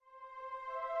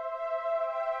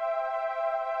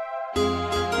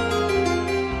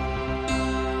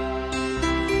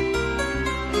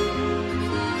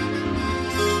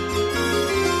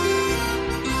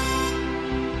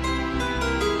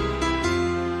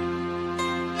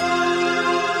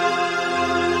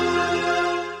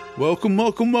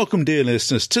Welcome, dear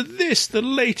listeners, to this, the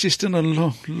latest in a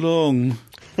long.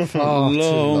 Far too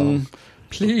long.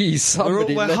 Please,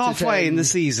 somebody We're let halfway it in the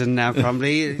season now,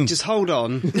 Crumbly. Just hold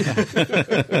on.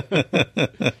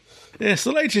 Yes,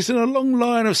 the latest in a long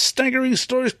line of staggering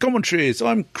stories commentaries.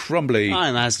 I'm Crumbly.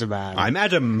 I'm Asdaman. I'm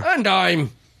Adam. And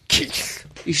I'm Keith.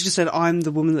 You should have said, I'm the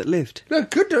woman that lived. No,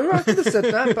 could do. I could have said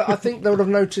that, but I think they would have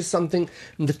noticed something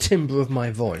in the timbre of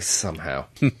my voice somehow.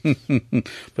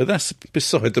 But that's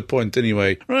beside the point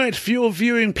anyway. Right, for your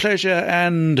viewing pleasure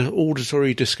and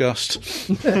auditory disgust,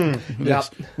 Yep.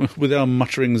 with our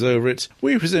mutterings over it,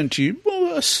 we present to you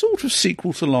a sort of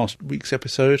sequel to last week's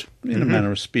episode, in a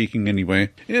manner of speaking anyway.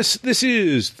 Yes, this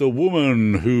is The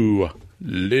Woman Who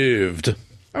Lived.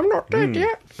 I'm not dead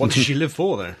yet. What did she live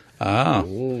for, though?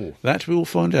 That we'll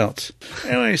find out.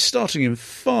 Anyway, starting in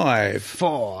 5,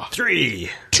 4,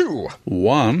 3, 2.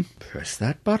 1. Press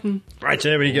that button. Right,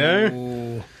 there we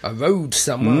go. A road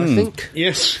somewhere, I think.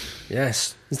 Yes.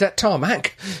 Yes. Is that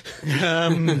tarmac?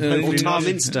 Or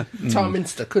Tarminster.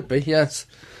 Tarminster, could be, yes.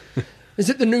 Is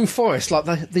it the New Forest,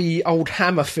 like the old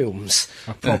Hammer films?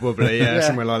 Probably, yeah, Yeah.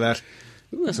 somewhere like that.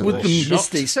 With the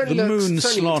misty. the moon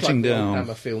slanting like the old down.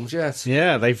 Hammer films, yes.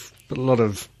 Yeah, they've put a lot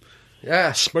of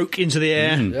Yeah. smoke into the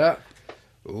air. Yeah.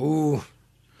 Ooh.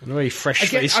 Very fresh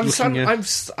Again, face looking.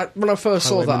 when I first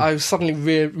saw that, I suddenly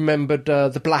remembered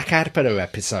the Black Adder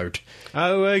episode.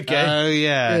 Oh, okay. Oh,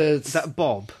 yeah. It's- Is that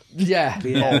Bob? Yeah.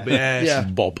 Bob, yes. Yeah.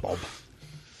 Bob.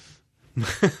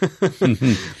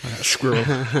 Squirrel.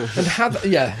 And how,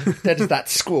 there's that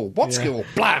squirrel. What squirrel?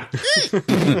 Blam!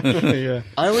 Yeah.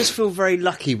 I always feel very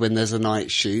lucky when there's a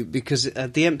night shoot because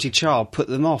the Empty Child put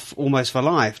them off almost for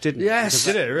life, didn't it? Yes.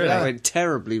 Because Did it, really? That went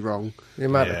terribly wrong. The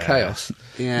amount of Yeah. chaos.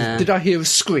 Yeah. Did I hear a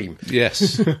scream?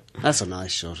 Yes. That's a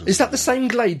nice shot. Is that the same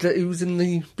glade that he was in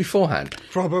the beforehand?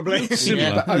 Probably.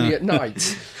 But only at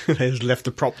night. They've left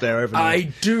the prop there overnight.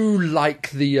 I do like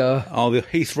the... The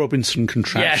Heath Robinson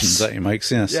contractions Yes. that he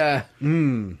makes, yes. Yeah.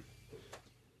 Again,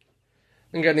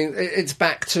 it's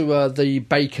back to the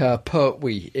Baker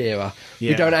Pertwee era. We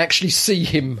Yeah. don't actually see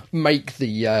him make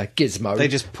the gizmo. They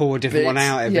just pour a different one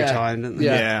out every time, don't they?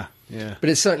 Yeah. Yeah. But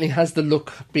it certainly has the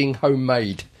look of being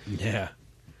homemade. Yeah.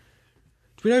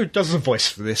 Do we know who does the voice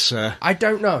for this? I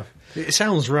don't know. It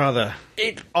sounds rather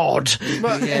odd.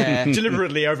 But, Yeah.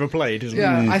 Deliberately overplayed, isn't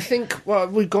yeah, it? I think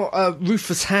we've got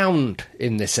Rufus Hound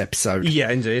in this episode. Yeah,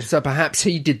 indeed. So perhaps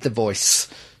he did the voice.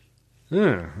 I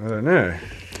don't know.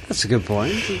 That's a good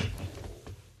point.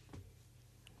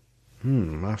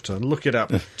 I'll have to look it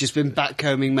up. Just been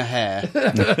backcombing my hair.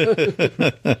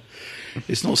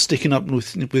 It's not sticking up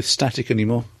with static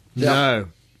anymore. No.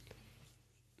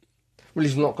 Well,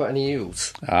 he's not got any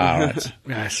eels. Right.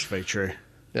 That's very true.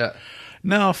 Yeah.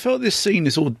 Now, I felt this scene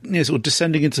is sort of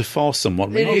descending into farce somewhat.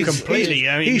 I mean, It is. Completely.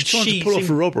 I mean, he's trying to pull off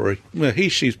a robbery. Well,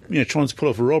 she's trying to pull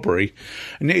off a robbery,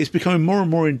 and yet he's becoming more and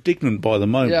more indignant by the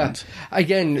Yeah. moment.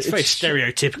 Again, It's very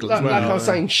stereotypical like, as well. like I was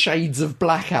saying, shades of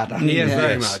Blackadder. Yeah,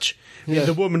 very Yes. much. Yeah.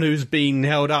 The woman who's been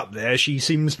held up there, she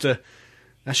seems to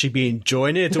actually be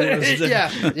enjoying it.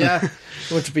 yeah.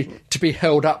 Or to be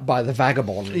held up by the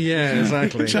vagabond. Yeah,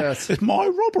 exactly. Yes. It's my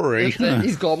robbery.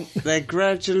 He's gone. They're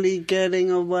gradually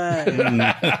getting away.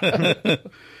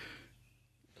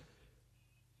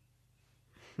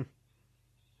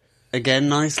 Again,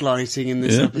 nice lighting in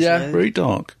this episode. Yeah. Very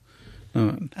dark.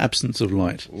 Absence of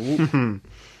light.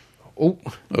 Oh,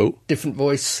 Oh. different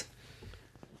voice.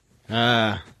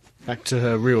 Back to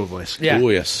her real voice. Yeah. Oh,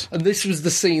 yes. And this was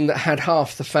the scene that had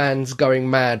half the fans going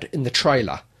mad in the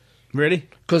trailer. Really?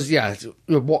 Because,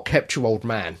 what kept you, old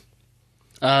man?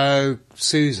 Oh,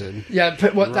 Susan. Yeah,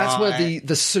 but that's where Right.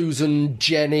 the Susan,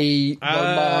 Jenny,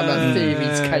 Romana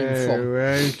theories came from.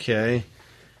 Okay.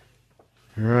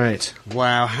 Right.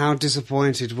 Wow, how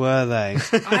disappointed were they?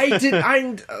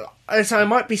 I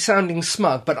might be sounding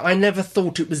smug, but I never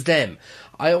thought it was them.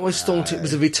 I always thought it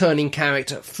was a returning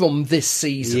character from this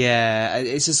season. Yeah,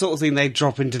 it's the sort of thing they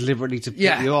drop in deliberately to put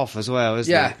Yeah. you off as well,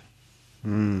 isn't Yeah.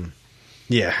 it?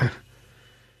 Yeah.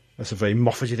 That's a very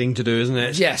Moffat thing to do, isn't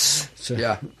it? Yes. So-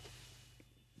 Yeah.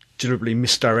 Deliberately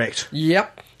misdirect.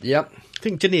 Yep. I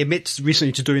think, didn't he admit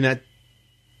recently to doing that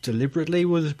deliberately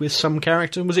with some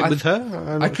character? Was it with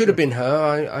her? I could have been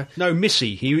her. No,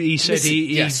 Missy. He said Missy,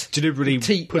 he yes. deliberately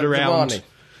T- put the around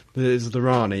Rani. the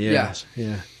Rani, yes.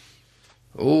 Yeah.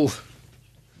 Oh.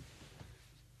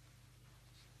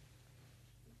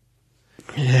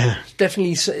 Yeah.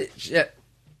 Definitely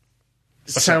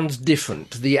sounds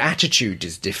different. The attitude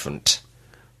is different.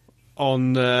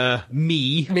 On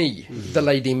Me. Me, the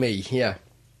lady me, yeah.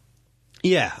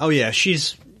 Yeah. Oh, yeah.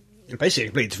 She's Basically,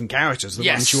 completely different characters than the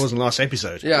Yes. one she was in the last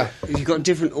episode. Yeah. You've got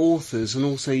different authors, and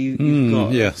also you've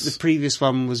got yes. the previous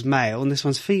one was male, and this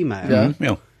one's female. Yeah.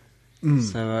 Yeah.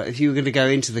 So if you were going to go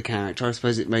into the character, I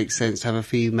suppose it makes sense to have a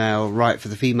female write for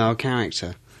the female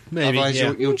character. Maybe, Otherwise,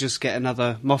 yeah. you'll just get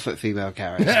another Moffat female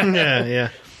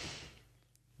character.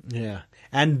 Yeah.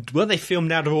 And were they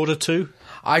filmed out of order too?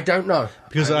 I don't know.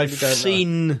 Because I I've really don't know.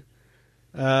 seen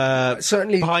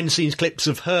Certainly. behind-the-scenes clips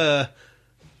of her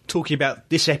talking about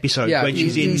this episode Yeah, when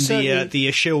she's you in certainly- the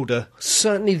Ashilda.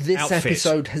 Certainly, this outfit.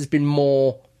 episode has been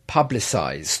more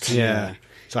publicised. Yeah.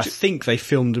 So I think they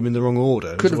filmed them in the wrong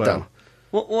order. Could as have well. done.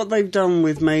 What they've done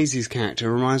with Maisie's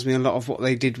character reminds me a lot of what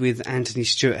they did with Anthony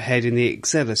Stewart Head in the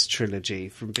Exelis trilogy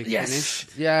from Big Yes,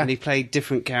 Finish. yeah. And he played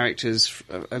different characters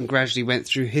and gradually went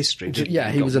through history. didn't Yeah,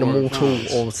 he Got was an more immortal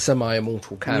advanced. or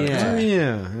semi-immortal character.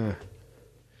 Yeah.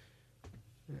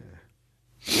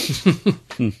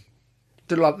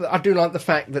 I do like the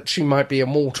fact that she might be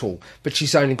immortal, but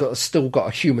she's only still got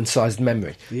a human-sized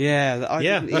memory. Yeah,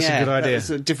 That's a good idea. That's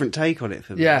a different take on it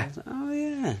for me. Yeah. Oh,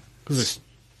 yeah. Because it's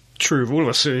true of all of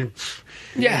us who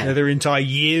Yeah, their entire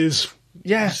years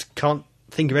yeah, just can't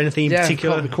think of anything in yeah.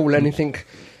 particular. Can't recall anything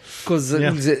because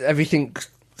Yeah. everything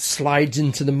slides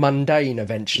into the mundane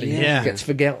eventually. Yeah. Gets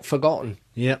forgotten,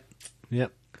 Yep.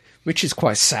 which is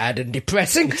quite sad and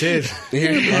depressing. It is.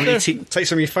 I mean, take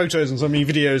so many photos and so many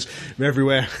videos from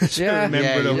everywhere. to Yeah. remember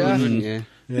Yeah, it all. you Yeah. wouldn't you?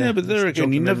 Yeah, but there It's again,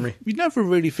 jog you the never, memory. you never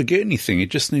really forget anything. It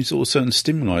just needs sort of certain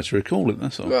stimuli to recall it,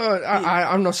 that's all.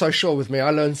 I'm not so sure with me. I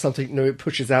learn something new, it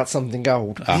pushes out something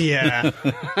old. Yeah.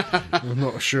 I'm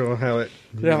not sure how it...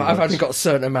 I've only got a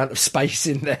certain amount of space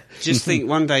in there. Just think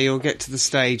one day you'll get to the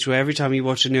stage where every time you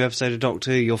watch a new episode of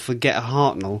Doctor Who, you'll forget a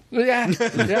Hartnell. Yeah.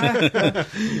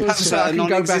 Perhaps So I a can go back.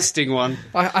 non-existing one.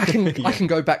 I can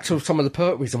go back to some of the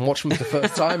Pertwees and watch them for the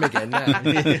first time again. Yeah.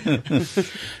 That's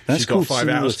She's got called 5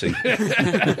 hours.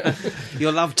 senility.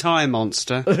 You'll love Time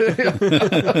Monster.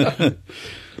 The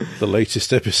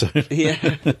latest episode.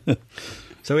 Yeah.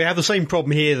 So we have the same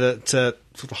problem here that sort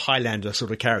of Highlander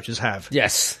sort of characters have.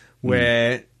 Yes.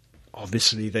 Where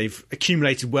obviously they've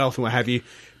accumulated wealth and what have you,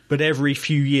 but every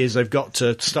few years they've got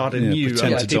to start anew.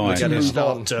 pretend and to people die. are going to Move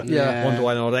start on. to Yeah. wonder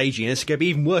why they're not aging. And it's going to be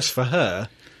even worse for her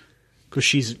because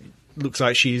she's looks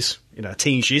like she's a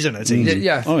teen. She isn't a teen.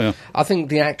 Yeah. Oh, yeah. I think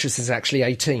the actress is actually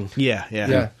 18. Yeah.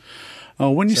 Yeah. Oh,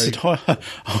 when you said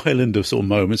Highlander sort of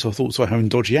moments, I thought so having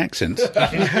dodgy accents.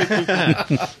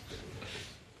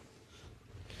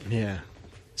 Yeah.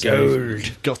 So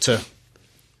got to.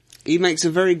 He makes a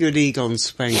very good Egon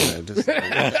Spengler, doesn't he?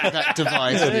 That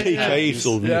device. PK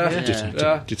sort of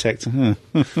Yeah. detector. Huh?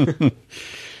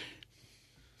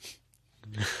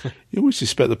 You always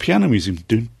suspect the piano music.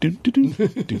 Dun, dun, dun,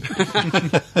 dun, dun.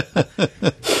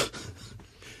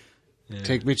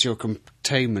 Take me to your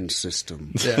containment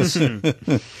system. Yes.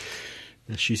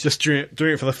 She's just doing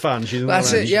it for the fun. She's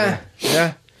That's it, yeah.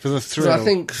 Yeah. For the So thrill. I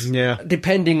think, Yeah.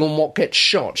 depending on what gets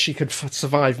shot, she could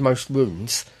survive most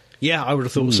wounds. Yeah, I would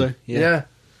have thought so. Yeah.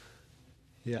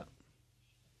 Yeah.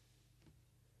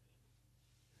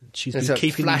 She's There's been a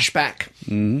keeping flashback.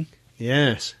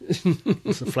 Yes. It's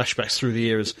the flashbacks through the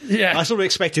eras. Yeah. I sort of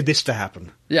expected this to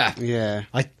happen. Yeah. Yeah.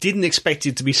 I didn't expect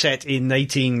it to be set in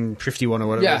 1851 or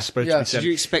whatever Yeah, it's supposed yeah. to be Did set.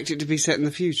 you expect it to be set in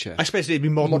the future? I expected it to be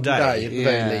modern, Modern day, at the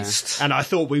very Yeah. least. And I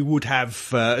thought we would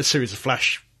have a series of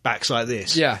flashbacks like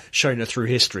this, Yeah. showing her through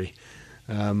history.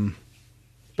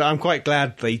 But I'm quite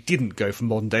glad they didn't go for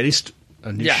modern day, at least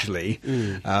initially.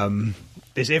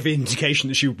 There's every indication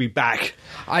that she will be back,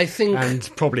 I think... and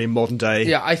probably in modern day.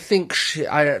 Yeah, I think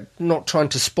I'm not trying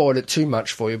to spoil it too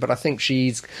much for you, but I think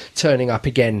she's turning up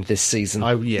again this season.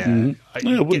 I Yeah, it get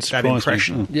wouldn't that surprise me.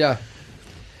 impression. Yeah.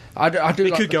 I do It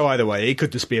like could go either way. It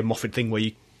could just be a Moffat thing where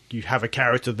you have a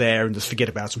character there and just forget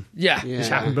about them. Yeah. Yeah. It's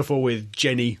happened before with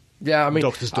Jenny. Yeah, I mean,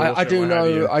 Doctor's daughter, I do what have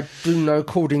you. know. I do know.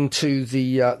 According to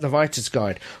the writer's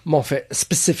guide, Moffat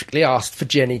specifically asked for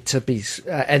Jenny to be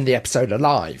end the episode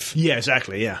alive, Yeah,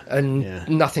 exactly. Yeah, and yeah,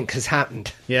 nothing has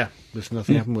happened. yeah. There's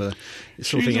nothing happened with her. This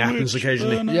sort of She's thing a happens witch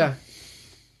occasionally. burner. Yeah,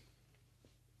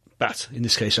 But in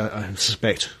this case, I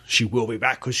suspect she will be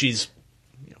back because she's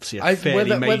obviously a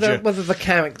fairly major. whether the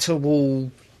character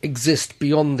will exist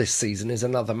beyond this season is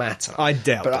another matter. I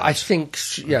doubt but that. I think,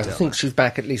 I think she's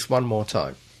back at least one more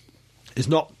time. There's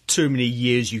not too many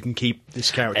years you can keep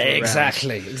this character around.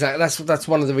 Exactly. That's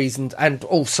one of the reasons, and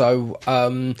also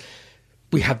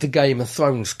we have the Game of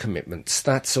Thrones commitments.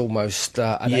 That's almost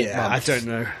an 8 Yeah, I months. don't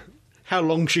know how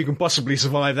long she can possibly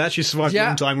survive that. She survived a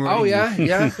long time already. Oh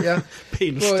yeah.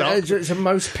 Being Well, stuck. so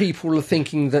most people are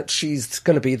thinking that she's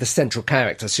going to be the central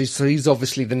character. So he's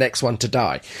obviously the next one to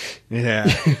die.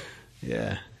 Yeah,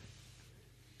 yeah.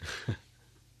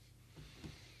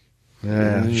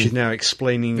 She's now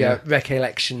explaining.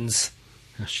 Recollections.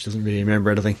 She doesn't really remember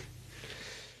anything.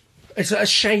 It's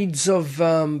shades of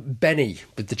Benny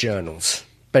with the journals.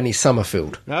 Benny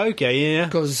Summerfield. Okay, yeah.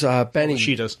 Because Benny...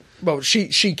 She does. Well, she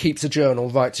keeps a journal,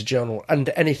 writes a journal, and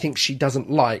anything she doesn't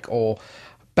like or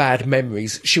bad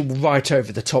memories, she'll write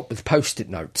over the top with Post-it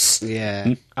notes.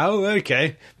 Yeah. Oh,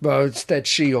 okay. Well, instead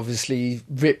she obviously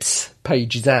rips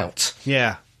pages out.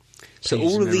 Yeah. So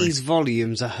Pages all of memory. these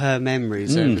volumes are her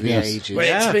memories over the yes. ages. Well,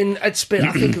 Yeah. it's been.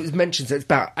 I think it was mentioned that it's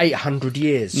about 800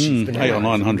 years. She's been 800 or alive at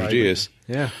the 900 moment. years.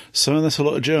 Yeah. So that's a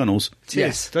lot of journals.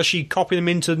 Yes. Does she copy them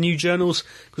into new journals?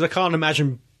 Because I can't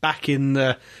imagine back in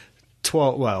the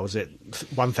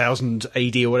 1000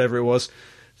 AD or whatever it was,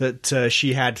 that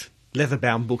she had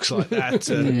leather-bound books like that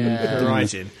to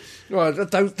write in. Well,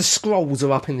 the scrolls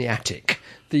are up in the attic.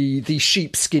 The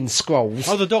sheepskin scrolls.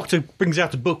 Oh, the Doctor brings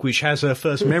out a book which has her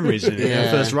first memories in it,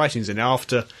 her first writings in it,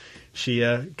 after she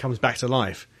comes back to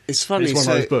life. It's funny. It's one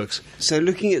of those books. So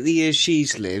looking at the years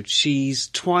she's lived, she's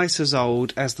twice as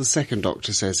old as the second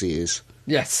Doctor says he is.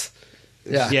 Yes.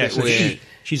 Yeah. Yeah, bit so weird.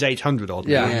 she's 800 odd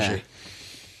Yeah. now, Yeah.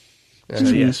 isn't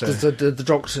she? Yeah. so-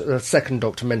 The second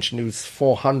Doctor mentioned he was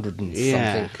 400 and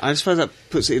Yeah, something. I suppose that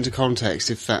puts it into context,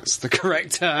 if that's the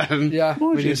correct term. Yeah.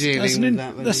 when you're Yes, dealing that's, with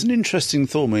that. that's an interesting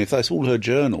thought, man. If that's all her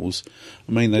journals,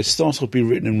 I mean, they start off being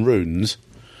written in runes,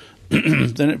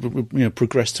 then it would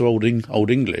progress to Old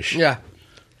English. Yeah.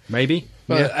 Maybe.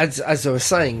 Well, as I was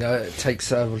saying, it takes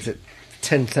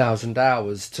 10,000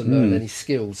 hours to learn any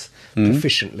skills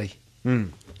proficiently.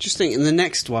 Just think, in the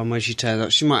next one where she turns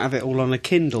up, she might have it all on a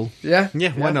Kindle. Yeah.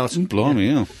 Yeah, why not? Blimey,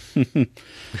 yeah.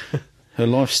 Her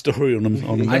life story on a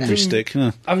memory stick.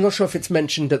 Yeah. I'm not sure if it's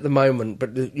mentioned at the moment,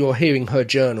 but you're hearing her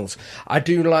journals. I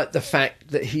do like the fact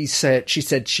that she said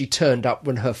she turned up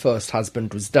when her first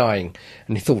husband was dying,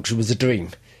 and he thought it was a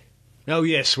dream. Oh,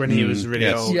 yes, when he was really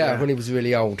yes. old. yeah, when he was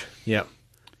really old. Yeah.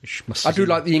 Which must I have do been-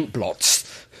 like the ink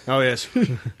blots. Oh, yes.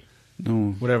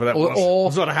 No. Whatever that was. It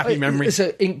was not a happy memory. Is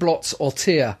it ink blots or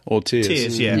tear? Or tears.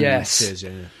 Tears, yeah. Yes. Tears,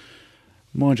 yeah.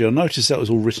 Mind you, I noticed that was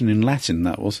all written in Latin,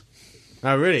 that was.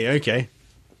 Oh, really? Okay.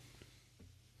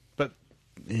 But,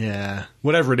 yeah.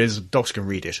 Whatever it is, dogs can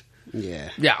read it. Yeah.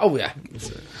 Yeah. Oh, yeah.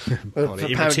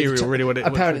 Apparently immaterial, really, what it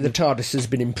apparently, the TARDIS has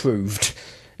been improved.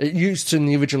 It used in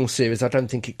the original series, I don't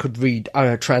think it could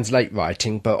translate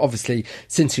writing, but obviously,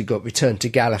 since it got returned to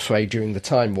Gallifrey during the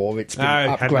Time War, it's been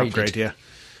upgraded. Had an upgrade, yeah.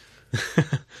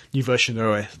 New version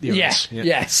of the Yeah. OS.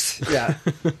 Yes. Yeah.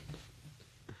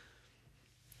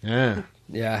 Yeah.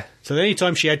 Yeah. So any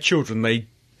time she had children, they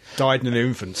died in their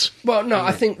infants. Well, no,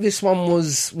 I think this one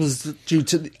was due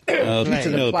to the, due to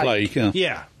the plague. yeah.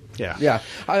 Yeah. Yeah. Yeah,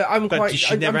 I'm But quite.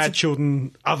 she never I'm had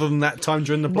children other than that time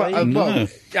during the plague? Well, No.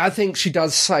 I think she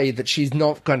does say that she's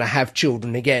not going to have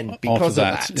children again because After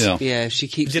of that, that. yeah. Yeah, she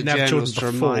keeps She the didn't have journals to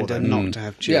children before remind her then. not to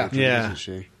have children, Yeah. doesn't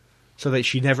she? So that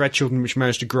she never had children which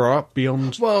managed to grow up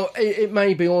beyond... Well, it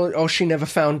may be, or she never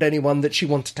found anyone that she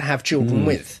wanted to have children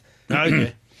with.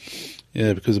 Okay.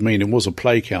 Yeah, because, I mean, it was a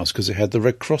plague house because it had the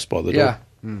Red Cross by the door.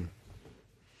 Yeah.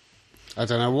 I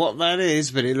don't know what that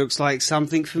is, but it looks like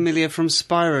something familiar from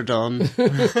Spyrodon.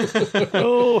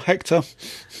 Oh, Hector.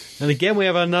 And again, we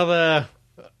have another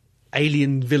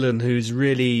alien villain who's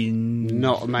really...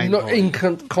 Not a main Not point.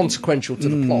 inconsequential to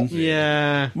the plot.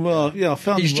 Yeah. Well, yeah, I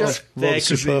found He's him just rather there 'cause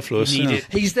we superfluous. need yeah. it.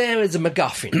 He's there as a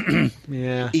MacGuffin.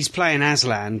 Yeah. He's playing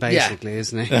Aslan, basically,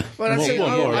 isn't he? Well, that's it. More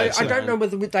or less, I don't know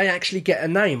whether they actually get a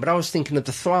name, but I was thinking of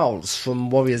the Thralls from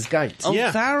Warrior's Gate. Oh,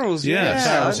 Yeah. Tharals, Yeah, yeah.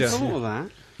 Tharals, I yeah. thought of that.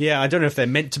 Yeah, I don't know if they're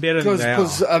meant to be. I don't think they are.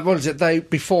 Because what is it?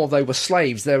 Before they were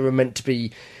slaves, they were meant to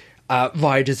be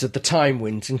riders of the Time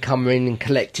Winds and come in and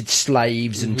collected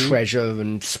slaves and treasure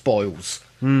and spoils.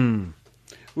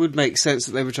 Would make sense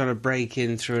that they were trying to break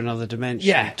in through another dimension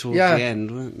Yeah, towards yeah. the end,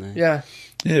 weren't they? Yeah,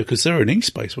 Yeah, because they were in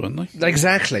E-Space, weren't they?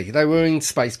 exactly. They were in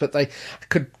space, but they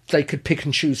could pick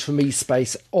and choose from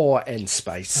E-space or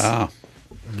N-space. Ah.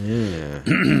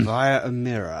 Via a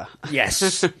mirror.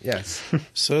 Yes, yes.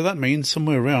 So that means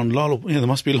somewhere around Lila... Yeah, there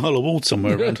must be Lila Ward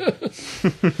somewhere around.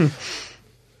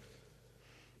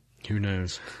 Who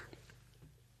knows?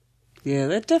 Yeah,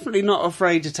 they're definitely not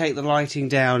afraid to take the lighting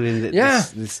down in Yeah,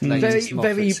 this latest very,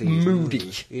 Moffat very season.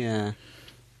 moody. Yeah.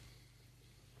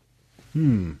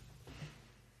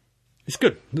 It's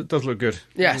good. It does look good.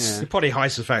 Yes. It probably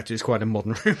hides the fact it's quite a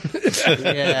modern room.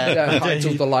 Yeah. Yeah, hides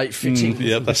all the light fitting.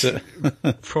 Yeah, that's it.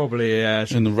 Probably, yeah.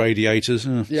 It's And the radiators.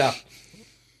 Yeah. Yeah.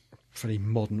 pretty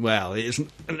modern. Well, it isn't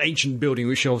an ancient building,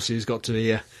 which obviously has got to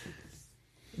be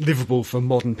livable for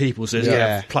modern people. So it's going to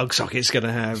have plug sockets, going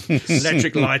to have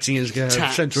electric lighting, it's going to have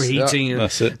Taps. central heating. And,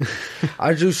 That's it.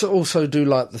 I do also do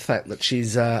like the fact that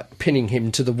she's pinning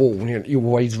him to the wall. You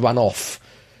always run off,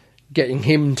 getting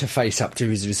him to face up to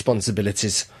his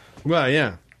responsibilities. well,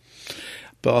 yeah.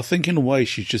 But I think in a way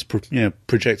she's just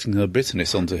projecting her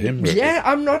bitterness onto him. Really. Yeah,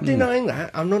 I'm not denying that.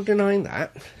 I'm not denying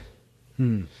that.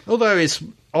 Although it's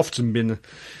often been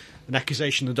an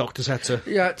accusation the Doctor's had to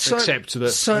accept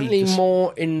that certainly he just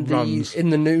more in runs.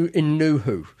 New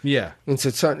Who. Yeah, And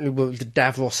so certainly with the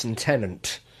Davros and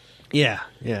Tennant. yeah.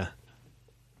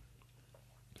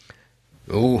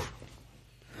 Oh.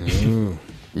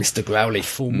 Mr. Growly.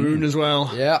 Full moon as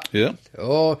well. Yeah. Yeah.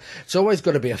 Oh, it's always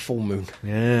got to be a full moon.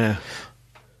 Yeah.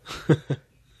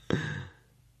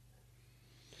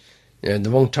 Yeah, in the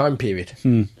wrong time period.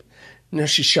 Now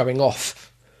she's showing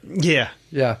off. Yeah,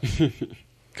 Yeah.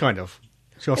 kind of.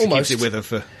 She also Almost. keeps it with her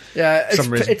for Yeah,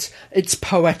 some reason. it's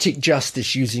poetic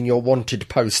justice using your wanted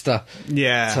poster.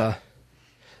 Yeah.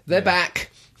 They're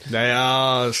back. They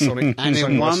are Sonic And in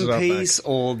sunglasses, one aren't they? piece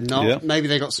or not. Yeah. Maybe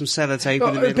they got some sellotape Oh,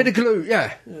 in the a middle. bit of glue,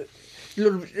 yeah.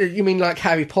 You mean like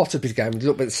Harry Potter game with a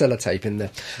little bit of sellotape in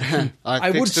there?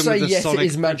 I would fixed them say with a yes, it Sonic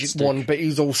is magic stick. wand, but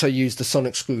he's also used the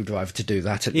sonic screwdriver to do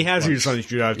that. He has used Sonic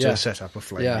screwdriver Yeah. to set up a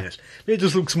flame, Yeah. yes. But it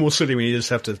just looks more silly when you just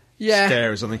have to Yeah.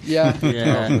 stare or something. Yeah.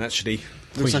 Yeah. Rather than actually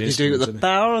Looks point like he's doing it with the instruments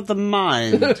power of the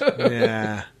mind. at it.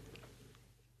 Yeah.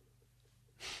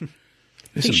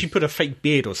 I think she put a fake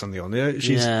beard or something on there.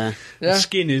 She's, Yeah. The Yeah.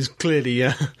 skin is clearly,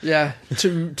 Yeah,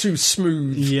 too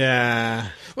smooth. yeah.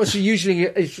 Well, she usually,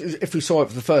 if we saw it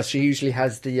for the first, she usually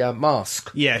has the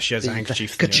mask. Yeah, she has a The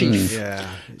handkerchief. kerchief. Yeah.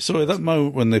 So at that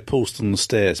moment when they paused on the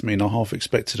stairs, I mean, I half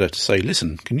expected her to say,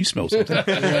 "Listen, can you smell something?"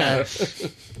 Yeah.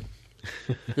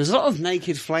 There's a lot of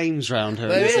naked flames around her in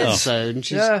There this is. episode. And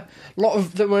she's, Yeah, a lot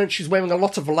of them. She's wearing a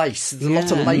lot of lace. There's a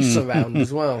lot of Yeah. lace around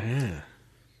as well. Yeah.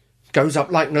 Goes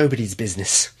up like nobody's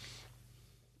business.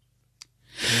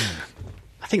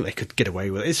 I think they could get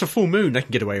away with it. It's a full moon. They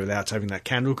can get away without having that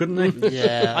candle, couldn't they?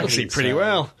 Yeah, I can see think pretty so.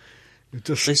 well.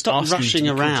 Just They stopped asking rushing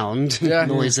to be around Yeah.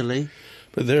 noisily.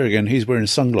 But there again, he's wearing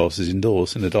sunglasses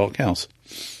indoors in a dark house.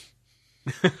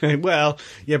 Well,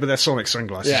 yeah, but they're Sonic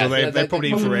sunglasses, Yeah, so yeah, they're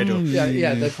probably infrared. Or,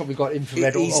 Yeah, they've probably got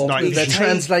infrared. He's Or not-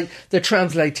 they're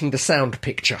translating the sound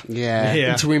picture Yeah.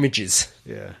 Yeah. into images.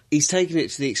 yeah. He's taken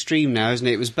it to the extreme now, isn't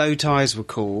it? It was bow ties were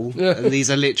cool, and these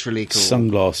are literally cool.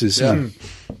 Sunglasses. Yeah.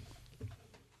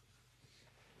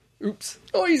 Oops.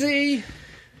 Noisy.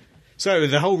 So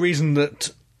the whole reason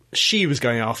that she was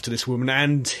going after this woman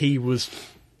and he was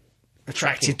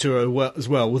attracted to her as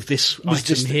well with this Was item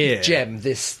just here, gem.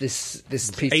 This piece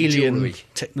of alien jewellery.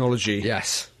 technology.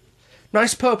 Yes.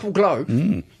 Nice purple glow.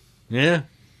 Yeah.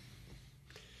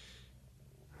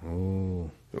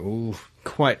 Ooh.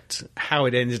 Quite how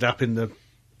it ended up in the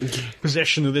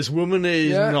possession of this woman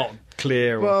is Yeah. not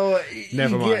clear. Well,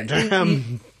 never you mind.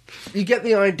 get- you get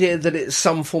the idea that it's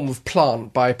some form of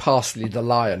plant by Parsley the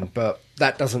lion, but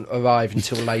that doesn't arrive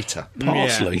until later.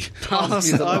 Parsley.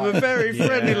 Parsley the I'm a lion. very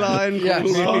friendly lion. Yeah,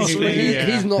 Parsley, yeah.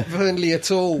 he's not friendly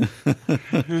at all.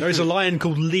 There is a lion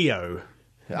called Leo.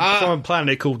 Ah. From a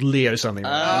planet called Leo something. They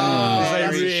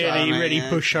that's really, charming, really yeah.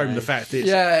 push home the fact that it's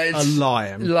Yeah, a it's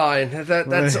lion. Lion.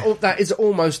 That is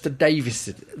almost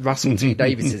a Russell T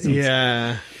Davies.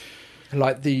 Yeah.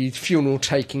 Like the funeral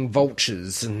taking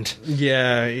vultures and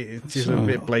Yeah, it is a bit I'm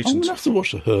going blatant. to have to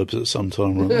watch the Herbs at some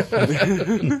time.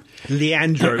 Right?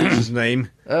 Leandro is his name,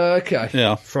 okay.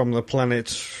 Yeah. from the planet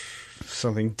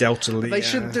something Delta Leo. They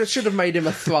should have made him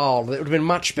a thrall. It would have been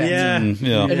much better. Yeah.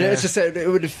 Yeah. And as I said, it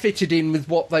would have fitted in with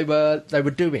what they were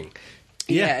doing.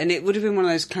 Yeah, and it would have been one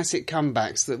of those classic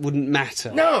comebacks that wouldn't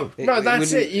matter. No,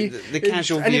 that's wouldn't- it. The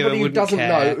casual viewer anybody who wouldn't doesn't care.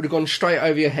 know, it would have gone straight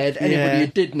over your head. Anybody Yeah. who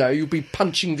did know, you'd be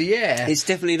punching the air. It's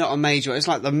definitely not a major. It's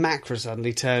like the Macra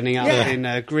suddenly turning up Yeah. in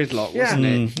Gridlock, Yeah. wasn't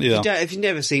it? yeah. If you've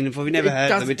never seen them before, you've never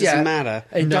heard them, it doesn't matter.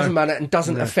 It doesn't matter and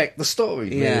doesn't affect the story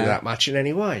really Yeah. that much in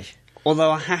any way.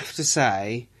 Although I have to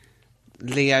say,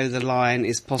 Leo the Lion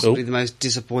is possibly the most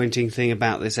disappointing thing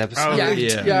about this episode. Oh, Yeah,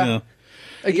 yeah. Yeah.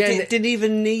 He Again, didn't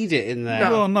even need it in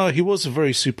there. Well, no, he was a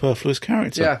very superfluous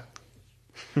character.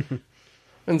 yeah.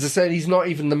 And as I said, he's not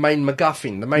even the main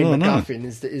MacGuffin. The main No, no. MacGuffin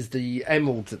is the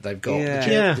emerald that they've got, Yeah.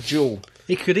 Yeah. the jewel.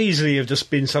 It could easily have just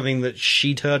been something that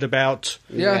she'd heard about,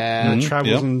 Yeah. travels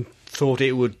yeah. and thought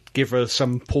it would give her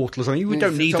some portal or something. We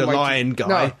don't need Some the way to- lion guy.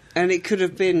 No. And it could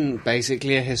have been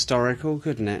basically a historical,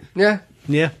 couldn't it? Yeah.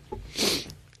 Yeah.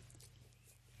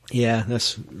 Yeah,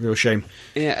 that's a real shame.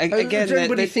 Yeah, Is again,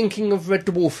 anybody they- thinking of Red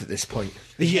Dwarf at this point?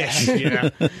 Yes, yeah.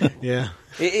 Yeah.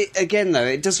 Again, though,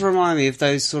 it does remind me of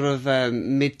those sort of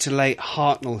mid to late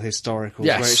Hartnell historicals,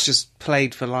 Yes. where it's just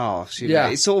played for laughs. You know? Yeah.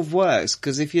 It sort of works,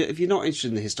 because if you're not interested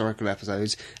in the historical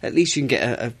episodes, at least you can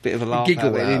get a bit of a laugh Giggle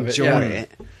out of it out and of it, enjoy yeah.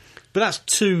 it. But that's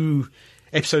 2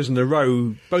 episodes in a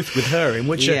row, both with her in,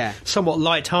 which Yeah. are somewhat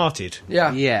light-hearted.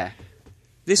 Yeah. Yeah.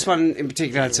 This one in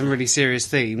particular had some really serious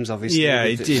themes, obviously, Yeah,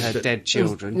 with it did, her but- dead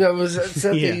children. No, it was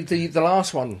Yeah. the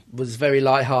last one was very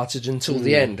light-hearted until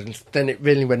the end, and then it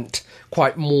really went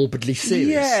quite morbidly serious.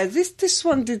 Yeah, this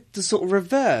one did the sort of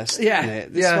reverse, didn't Yeah,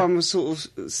 it? This yeah. one was sort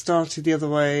of started the other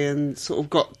way and sort of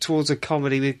got towards a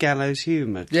comedy with gallows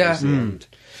humour. Yeah. towards the end.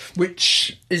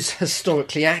 Which is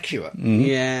historically accurate.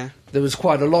 Yeah. There was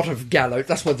quite a lot of gallows.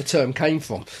 That's where the term came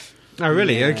from. Oh,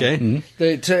 really? Okay.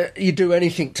 That you do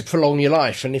anything to prolong your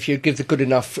life, and if you give the good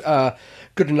enough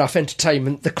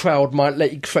entertainment, the crowd might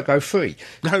let you go free.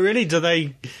 Oh, really? Do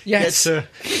they Yes. get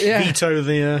to Yeah. veto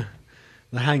the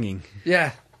hanging?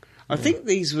 Yeah. I think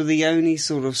these were the only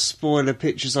sort of spoiler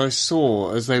pictures I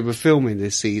saw as they were filming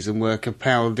this season, were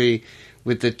Capaldi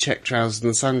with the check trousers and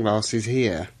the sunglasses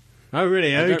here. Oh,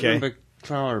 really? I don't Okay. remember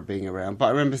Clara being around, but I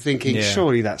remember thinking, Yeah.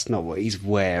 surely that's not what he's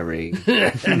wearing.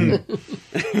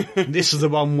 This is the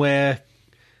one where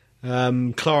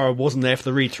Clara wasn't there for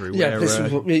the read-through. Yeah, where, this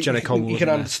is what, Jenna you Coleman can wasn't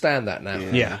understand that now.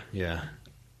 there. Yeah.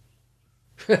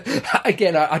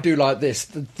 Again, I do like this,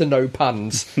 the no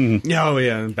puns. Oh,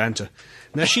 yeah, and banter.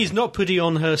 Now, she's not putting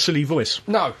on her silly voice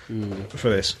No, for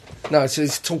this. no, so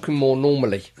it's talking more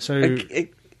normally. So,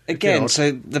 Again, God.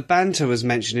 so the banter was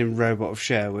mentioned in Robot of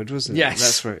Sherwood, wasn't Yes. it?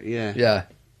 That's right, yeah. Yeah.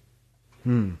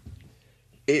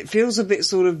 It feels a bit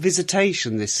sort of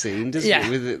Visitation, this scene, doesn't Yeah. it?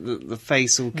 With the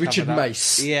face all covered Richard up.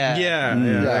 Mace. Yeah. yeah,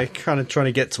 they're kind of trying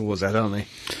to get towards that, aren't they?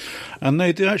 And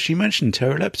they do actually mention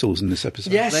pteroleptals in this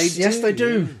episode. Yes, they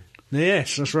do.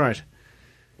 Yes, that's right.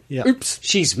 Yeah. Oops.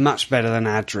 She's much better than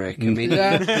Adric. I mean,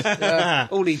 Yeah.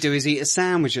 all he'd do is eat a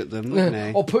sandwich at them, wouldn't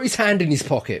he? Or put his hand in his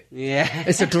pocket. Yeah.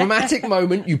 It's a dramatic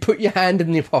moment. You put your hand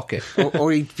in your pocket.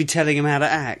 or he'd be telling him how to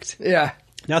act. Yeah.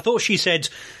 Now, I thought she said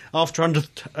after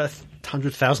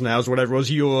 100,000 hours, or whatever it was,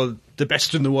 you're the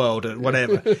best in the world at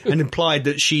whatever, and implied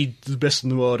that she's the best in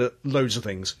the world at loads of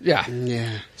things. Yeah.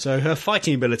 Yeah. So her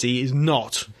fighting ability is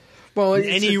not Well, in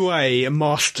any way a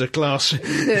master class.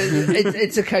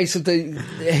 it's a case of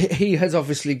he has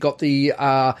obviously got the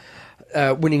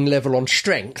winning level on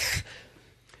strength.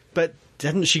 But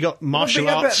hasn't she got martial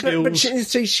But arts skills? But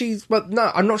she's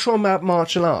no, I'm not sure about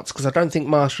martial arts because I don't think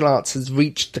martial arts has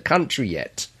reached the country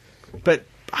yet. But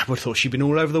I would have thought she'd been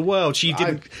all over the world. She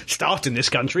didn't start in this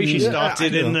country. She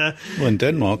started in... Well, in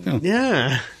Denmark, yeah.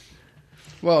 yeah.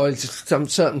 Well, it's just some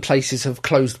certain places have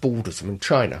closed borders. I mean,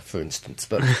 China, for instance.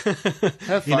 But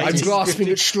Her I'm fighting, grasping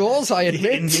at straws, I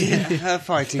admit. her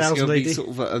fighting skill Thousand would be AD. sort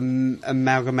of an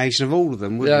amalgamation of all of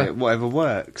them, wouldn't Yeah. it? Whatever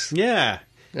works. Yeah.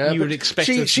 Yeah, you but would expect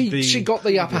her she to be... she got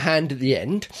the upper hand at the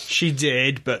end. She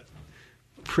did, but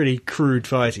pretty crude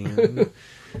fighting.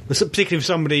 Particularly for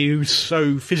somebody who's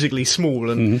so physically small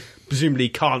and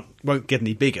presumably won't get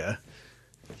any bigger.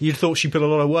 You'd thought she put a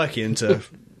lot of work in to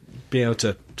be able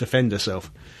to defend herself.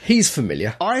 He's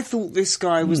familiar. I thought this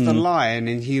guy was the lion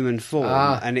in human form,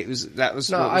 and that was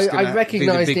No, what was I gonna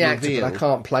recognise be the big actor, reveal. but I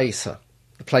can't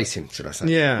place him, should I say?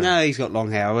 Yeah. No, he's got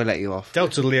long hair. I will let you off.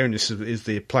 Delta Leonis is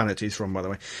the planet he's from, by the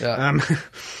way. Yeah.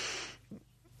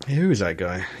 Who is that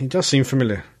guy? He does seem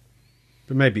familiar.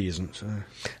 But maybe he isn't. So.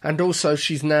 And also,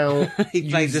 she's now He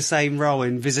played the same role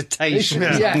in Visitation.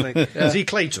 or Yeah. something. Is he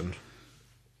Clayton?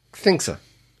 think so.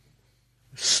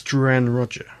 Stran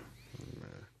Roger.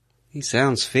 He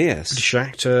sounds fierce. British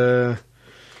actor.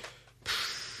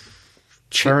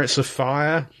 Chariots of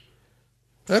Fire.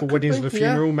 That For could Weddings be, and a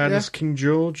Funeral. yeah, Madness King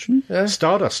George. Yeah.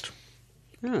 Stardust.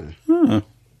 Oh.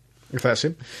 If that's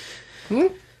him.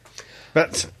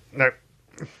 But, no.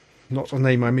 Not a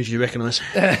name I immediately recognise.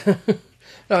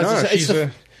 No, she's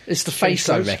it's the face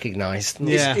I close. recognised.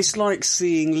 Yeah. It's like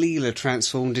seeing Leela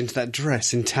transformed into that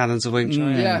dress in Talons of Wing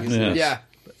Chun. Yeah, isn't it? yeah.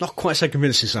 Not quite so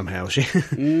convincing somehow, is she?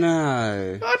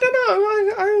 No. I don't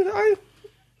know. I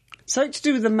Something to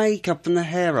do with the makeup and the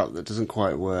hair up that doesn't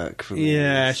quite work for me.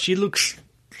 Yeah, she looks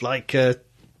like a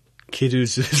kid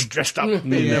who's dressed up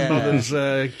in Yeah. her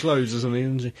mother's clothes or something,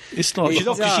 isn't she? It's like She's,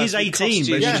 does, she's the 18,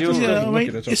 costume, but yeah. she doesn't yeah, I look mean,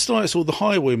 it at all. it's like sort of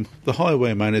the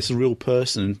highwayman is a real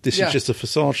person. This Yeah. is just a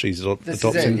facade she's This is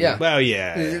adopting. it, yeah. Well,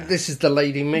 yeah. This is the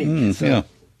lady me. so- Yeah.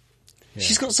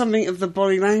 She's got something of the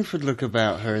Bonnie Langford look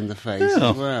about her in the face Yeah.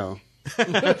 as well.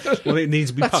 Well, it needs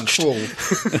to be That's punched. cruel.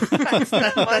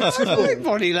 That's cool.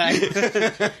 Bonnie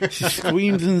Langford. She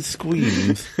screams and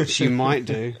screams. She might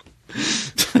do.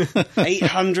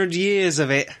 800 years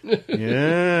of it.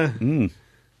 Yeah.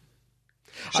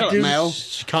 Shut up, do- Mel.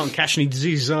 She can't catch any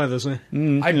diseases either, so.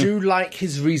 I do like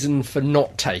his reason for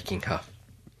not taking her.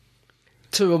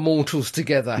 Two immortals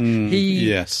together. He,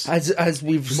 yes. as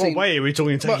we've In seen. what way are we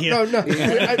talking Well, about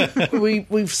here? no.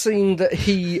 We've seen that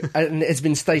he, and it has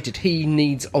been stated, he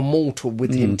needs a mortal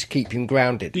with him to keep him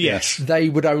grounded. Yes. They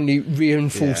would only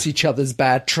reinforce each other's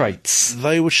bad traits.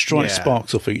 They would strike Yeah.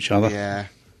 sparks off each other. Yeah.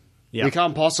 Yeah. We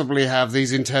can't possibly have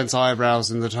these intense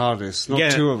eyebrows in the TARDIS. Not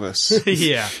Yeah. two of us.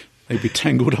 Yeah. They'd be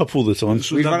tangled up all the time.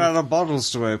 We've run out of bottles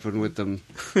to open with them.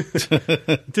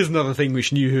 There's another thing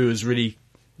which New Who has really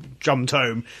jumped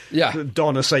home. Yeah.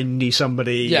 Donna saying need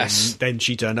somebody, Yes. and then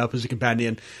she turned up as a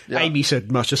companion. Yeah. Amy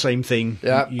said much the same thing.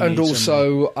 Yeah, You and need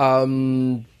somebody.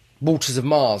 also Waters of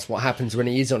Mars. What happens when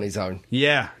he is on his own?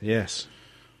 Yeah, yes.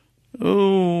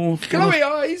 Oh, Glowy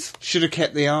eyes. Should have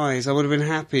kept the eyes. I would have been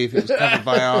happy if it was covered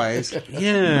by eyes.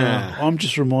 Yeah. I'm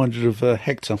just reminded of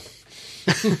Hector.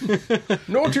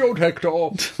 Naughty old Hector.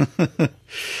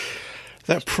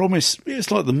 That promise,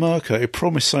 it's like the Merca. It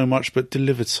promised so much but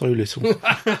delivered so little.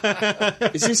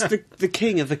 Is this the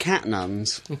king of the cat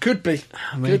nuns? Could be.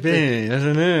 Maybe. I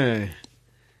don't know.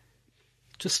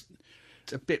 Just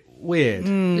a bit weird.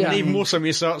 Yeah. And even more so when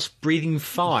he starts breathing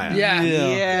fire. Yeah.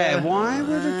 Yeah, why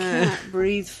would a cat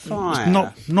breathe fire?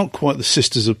 Not quite the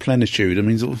Sisters of Plenitude. I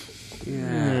mean, sort of,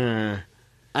 Yeah.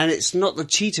 And it's not the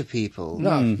cheetah people.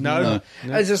 No. No.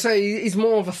 As I say, he's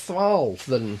more of a thrall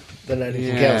than anything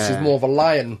Yeah. else. He's more of a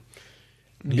lion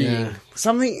being. Yeah.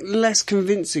 Something less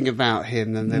convincing about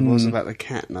him than there was about the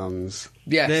cat nuns.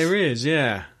 Yes. There is,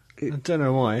 yeah. I don't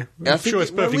know why. I I'm think sure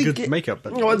it's when perfectly we good get- makeup,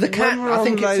 but Well, the cat. When we're I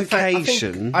think on it's the fact.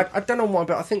 location- I don't know why,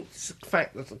 but I think it's the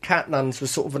fact that the cat nuns was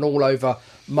sort of an all-over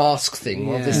mask thing.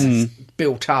 While this is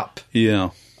built up.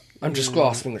 yeah. I'm just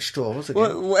grasping at straws again.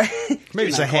 Well, Maybe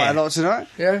it's not a quite hair. a lot tonight.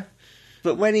 Yeah.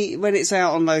 But when it's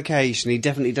out on location, he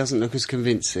definitely doesn't look as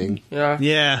convincing. Yeah.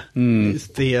 yeah, it's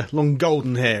the long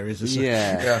golden hair, is this?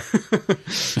 Yeah.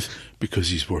 Yeah. Because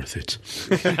he's worth it.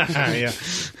 yeah.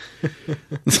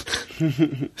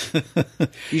 You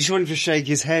just want him to shake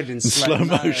his head in slow slow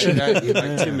motion. motion, don't you, like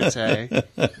Timotei?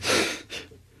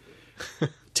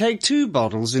 Take 2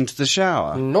 bottles into the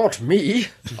shower. Not me.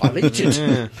 I'll eat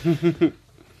it.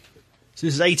 So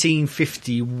this is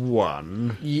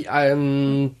 1851. Is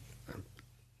that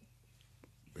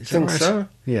Think right? so.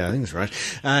 Yeah, I think that's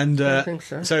right. And I think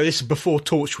so. so this is before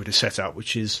Torchwood is set up,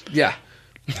 which is Yeah.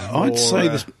 I'd say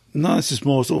uh, this. No, this is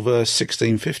more sort of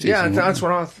 1650s. Yeah, isn't it? that's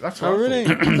what I. That's what Oh, I really?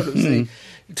 thought. I thought it was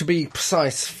to be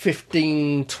precise,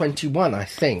 1521. I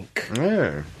think.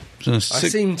 oh. So I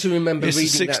seem to remember it's the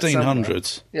reading that somewhere.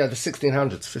 1600s. Yeah, the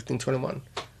 1600s, 1521.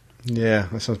 Yeah,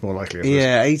 that sounds more likely.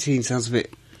 Yeah, 18 sounds a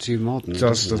bit too modern. It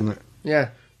does, doesn't it? Yeah.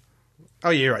 Oh,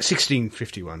 yeah, you're right.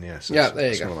 1651. Yeah, so Yeah, it's- there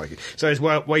you it's go. more likely. So it's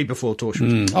way before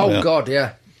Torchwood. Oh yeah. God,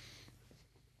 yeah.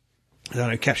 I don't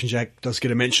know. Captain Jack does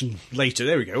get a mention later.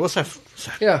 There we go. What's that?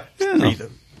 Yeah.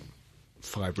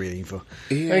 Fire breathing for?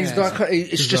 Yeah. He's like,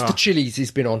 it's just the Bizarre. chilies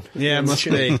he's been on. Yeah, it must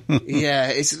be. Yeah,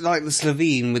 it's like the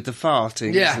Slovene with the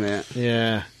farting, Yeah. isn't it?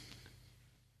 Yeah.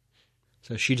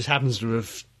 So she just happens to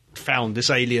have found this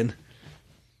alien.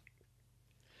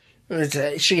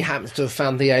 She happens to have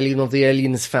found the alien, or the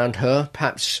alien has found her.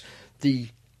 Perhaps the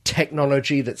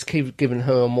technology that's given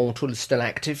her a mortal is still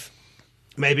active,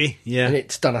 Maybe. Yeah. and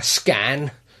it's done a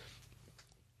scan.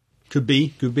 Could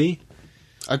be. Could be.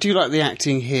 I do like the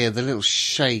acting here, the little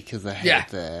shake of the head Yeah.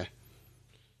 there.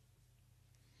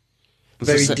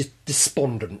 Very So-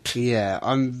 despondent, Yeah,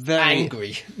 I'm very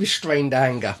angry, restrained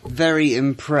anger. very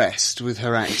impressed with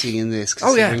her acting in this,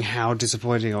 Oh, yeah. considering how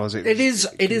disappointing I was. It is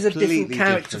a different completely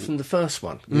character different. from the first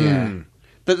one. Yeah,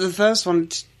 but the first one,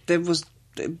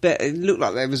 it looked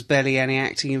like there was barely any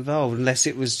acting involved, unless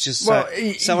it was just Well,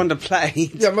 so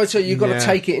underplayed. Yeah, so you've got Yeah. to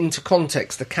take it into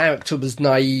context. The character was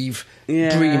naive,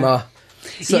 Yeah. dreamer,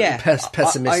 certainly Yeah,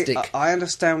 pessimistic. I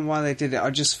understand why they did it. I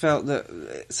just felt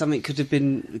that something could have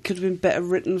been better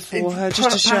written for her,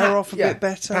 just to show her off a Yeah, bit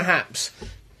better. Perhaps.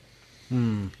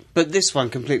 But this one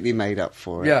completely made up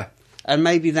for it. Yeah. And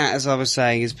maybe that, as I was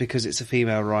saying, is because it's a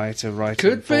female writer writing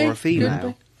Could for be. a female. Could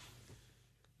be.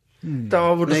 Though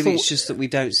I would have Maybe thought. it's just that we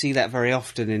don't see that very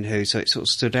often in Who, so it sort of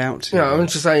stood out to Yeah, me. I'm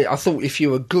just saying. I thought if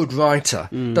you're a good writer,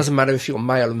 doesn't matter if you're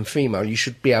male and female, you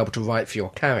should be able to write for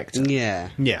your character. Yeah.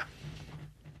 Yeah.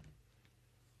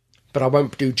 But I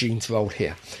won't do Gene's role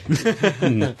here.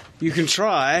 You can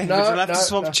try, but you'll have to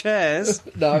swap no. chairs.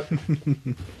 No.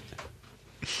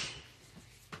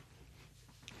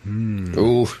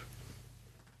 Ooh.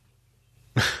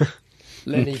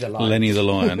 Lenny the Lion. Lenny the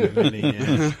Lion.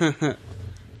 Yeah.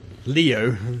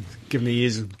 Leo, given he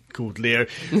is called Leo.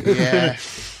 Yeah.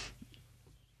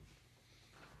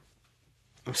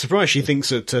 I'm surprised she thinks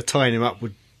that tying him up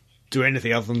would do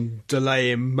anything other than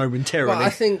delay him momentarily. Well, I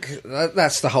think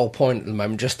that's the whole point at the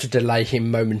moment, just to delay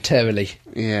him momentarily.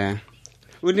 Yeah.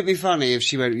 Wouldn't it be funny if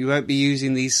she went, you won't be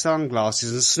using these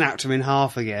sunglasses, and snapped them in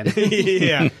half again?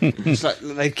 Yeah. It's like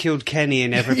they've killed Kenny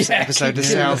in every episode of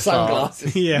South Park.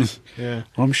 Yeah. Yeah.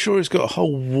 I'm sure he's got a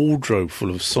whole wardrobe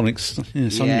full of Sonic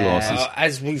sunglasses.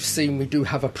 As we've seen, we do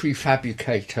have a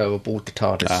prefabricator aboard the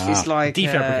TARDIS. It's like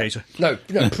Defabricator. No,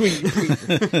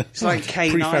 it's like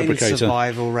K9 Prefabricator.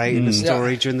 survival rate in the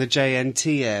story during the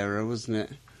JNT era, wasn't it?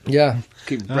 yeah.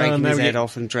 Keep breaking now his we head get-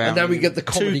 off and drowning. And then we get the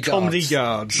comedy Two comedy guards.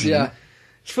 guards. Yeah.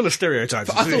 It's full of stereotypes.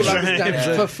 I thought that was isn't it?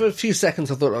 Danny, for a few seconds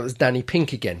I thought that was Danny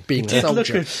Pink again, being a Did look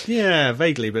soldier. yeah,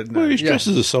 vaguely, but no. Well, he's dressed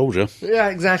as a soldier. Yeah,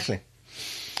 exactly.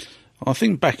 I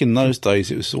think back in those days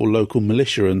it was sort of local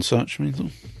militia and such. I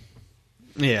mean,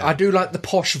 yeah. I do like the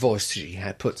posh voice she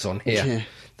puts on here. Yeah.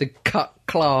 The cut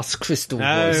class crystal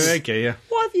Oh, voice. okay, yeah.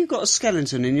 Why have you got a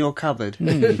skeleton in your cupboard?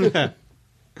 No.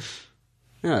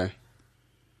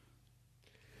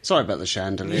 Sorry about the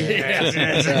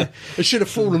chandelier. It should have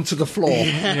fallen to the floor.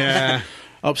 Yeah.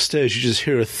 upstairs you just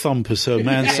hear a thump as her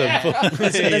manservant.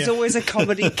 There's always a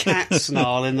comedy cat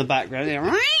snarl in the background.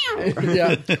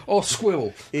 Yeah. Or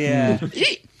squirrel. Yeah.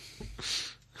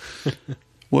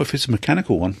 What if it's a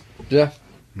mechanical one? Yeah.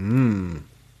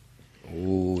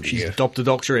 Oh, She's dear. dobbed the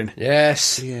doctor in.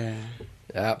 Yes. Yeah.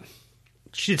 Yeah.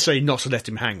 She did say not to let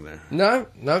him hang, though.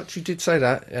 No, she did say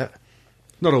that. Yeah.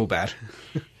 Not all bad.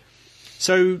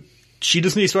 So she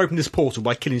does need to open this portal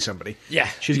by killing somebody. Yeah.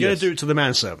 She's going Yes. to do it to the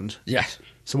manservant. Yeah.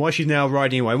 So why she's now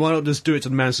riding away? Why not just do it to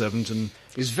the manservant and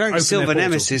It was very open Silver their portal?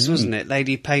 Nemesis, wasn't it?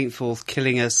 Lady Paintforth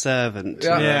killing her servant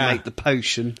Yeah. to Yeah. make the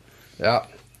potion. Yeah.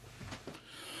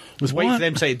 was waiting Why- for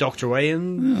them to take the doctor away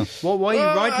and... Well, why are you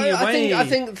riding away? I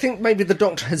think maybe the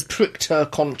doctor has pricked her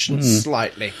conscience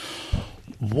slightly.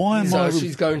 Why am So I?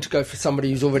 she's going to go for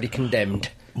somebody who's already condemned.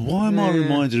 Why am I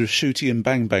reminded of Shooty and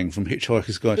Bang Bang from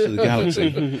Hitchhiker's Guide to the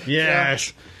Galaxy?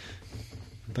 Yes.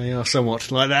 They are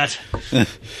somewhat like that.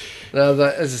 No,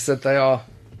 as I said, they are.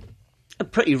 They're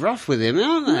pretty rough with him,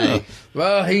 aren't they?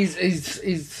 Well, he's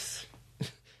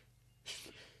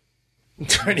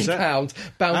 £20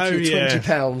 bound Oh, to yeah.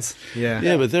 £20. Yeah.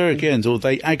 Yeah, but there again, or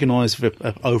they agonise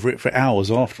over it for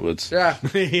hours afterwards. Yeah,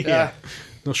 Yeah.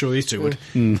 Not sure these two would.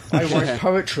 I write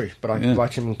poetry, but I can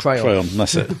write him in crayon. Crayon,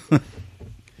 that's it.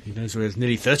 He knows where there's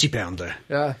nearly £30 there.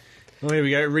 Yeah. Oh, here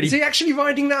we go. Really... Is he actually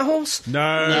riding that horse?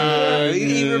 No.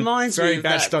 He reminds me Very of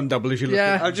bad that. stunt double if you look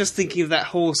Yeah. at I'm just thinking of that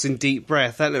horse in Deep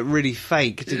Breath. That looked really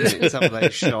fake, didn't it, in some of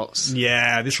those shots?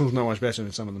 Yeah, this one's not much better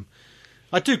than some of them.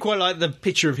 I do quite like the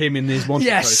picture of him in his wanted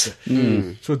Yes.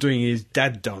 poster. Sort of doing his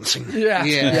dad dancing. Yeah.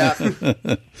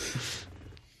 Yeah.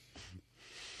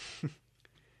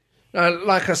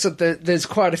 Like I said, there's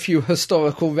quite a few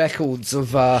historical records of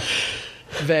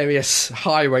various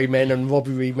highwaymen and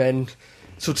robbery men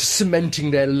sort of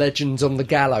cementing their legends on the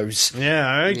gallows.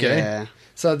 Yeah, okay. Yeah.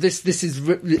 So this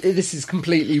is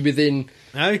completely within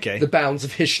Okay. the bounds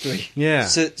of history. yeah.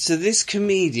 So this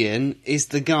comedian is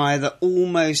the guy that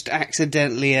almost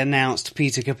accidentally announced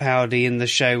Peter Capaldi in the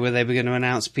show where they were going to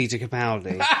announce Peter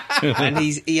Capaldi, and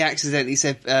he accidentally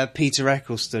said Peter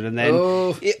Eccleston, and then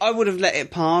Oh. I would have let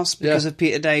it pass because Yeah. of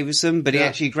Peter Davison, but he Yeah.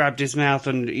 actually grabbed his mouth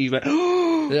and he went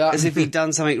Yeah. as if he'd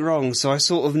done something wrong. So I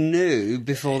sort of knew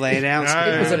before they announced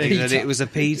It was a Capaldi that Peter. it was a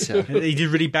Peter. He did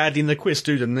really badly in the quiz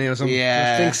too, didn't he? Or something?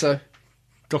 Yeah, I think so.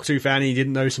 Doctor Who fan, he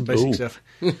didn't know some basic Ooh. stuff.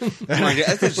 It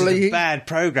was Well, a he- bad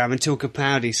programme until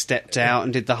Capaldi stepped out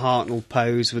and did the Hartnell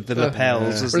pose with the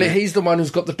lapels. wasn't Well, it? he's the one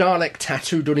who's got the Dalek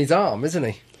tattooed on his arm, isn't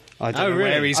he? I don't Oh, know really?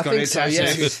 where he's I got think it so, tattooed.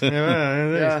 yes. Yeah.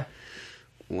 Yeah.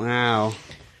 Wow.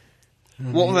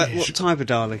 What type of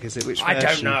Dalek is it? Which I don't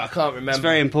version? know. I can't remember. It's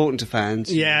very important to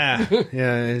fans. Yeah,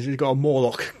 yeah. He's got a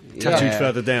Morlock tattooed Yeah.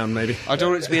 further down, maybe. I don't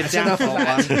want it to be a damper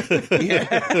one.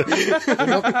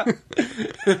 Yeah.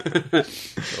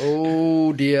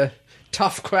 Oh dear,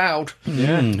 tough crowd.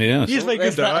 Yeah. He is very good,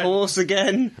 There's though. that horse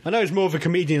again. I know he's more of a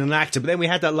comedian than an actor, but then we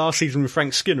had that last season with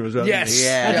Frank Skinner as well. didn't Yes. we?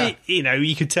 Yeah. And you know,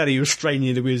 you could tell he was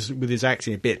straining with his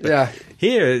acting a bit. But Yeah.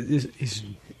 here, he's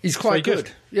He's quite very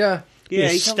good. Yeah. Yeah,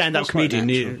 he's he a comes stand-up across quite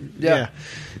comedian. Yeah.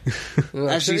 Yeah.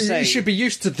 As you So say- he should be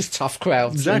used to the tough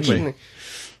crowds. Exactly.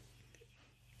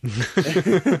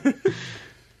 shouldn't he?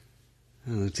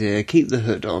 Oh dear, keep the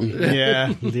hood on.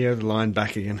 Yeah, the other line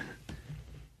back again.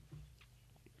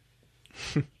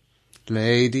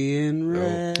 Lady in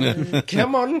red.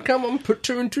 Come on, put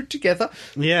two and two together.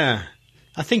 Yeah,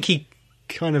 I think he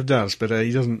kind of does, but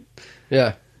he doesn't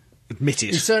Yeah. admit He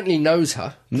it. certainly knows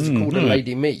her, because he called her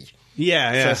Lady Me.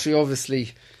 Yeah, yeah. So she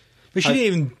obviously But she didn't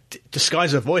even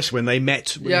disguise her voice when they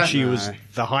met when she was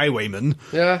the highwayman.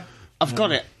 Yeah. I've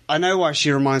got it. I know why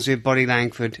she reminds me of Bonnie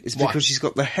Langford. It's Why? because she's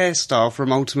got the hairstyle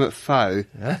from Ultimate Foe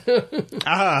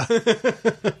Ah,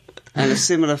 and a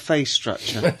similar face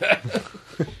structure.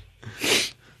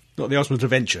 not the Ultimate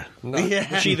Adventure.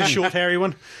 Yeah. Was she the short, hairy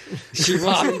one? She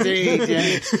was indeed,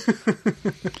 yeah.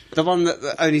 The one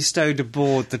that only stowed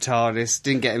aboard the TARDIS,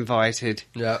 didn't get invited.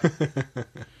 Yeah.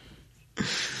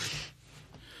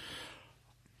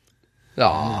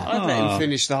 Ah. I'd let him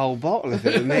finish the whole bottle if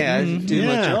it were me. I'd do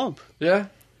my Yeah. job. Yeah.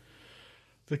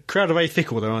 The crowd are very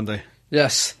fickle, though, aren't they?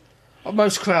 Yes.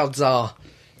 Most crowds are.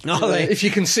 Are they? If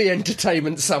you can see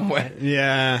entertainment somewhere.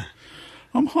 Yeah.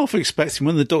 I'm half expecting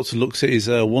when the Doctor looks at his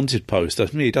wanted poster,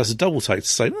 he does a double take to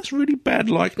say, that's really bad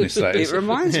likeness, that It is.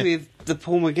 reminds me of the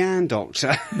Paul McGann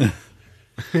Doctor.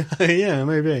 Yeah,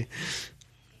 maybe.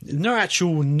 No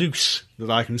actual noose that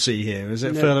I can see here. Is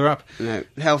it further up? No,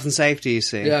 health and safety, you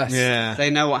see. Yes. Yeah. They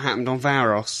know what happened on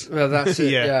Varos. Well, that's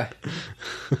it. Yeah.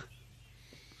 Yeah.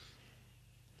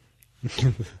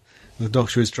 The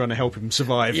Doctor is trying to help him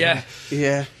survive. Yeah.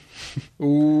 Yeah.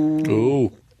 Ooh.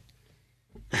 Ooh.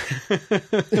 The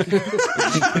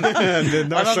I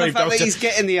nice love the shaved fact that Doctor. he's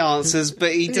getting the answers,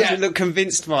 but he doesn't Yeah. look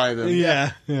convinced by them.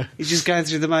 Yeah. He's just going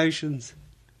through the motions.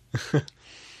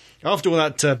 After all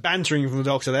that bantering from the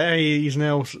Doctor there, he's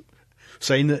now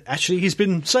saying that actually he's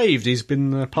been saved. He's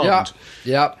been Yeah. pardoned.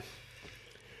 Yeah.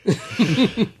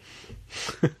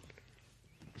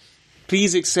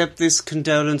 Please accept this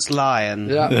condolence, lion.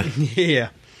 Yeah. Yeah.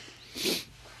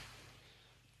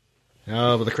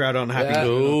 Oh, but the crowd aren't happy. Yeah.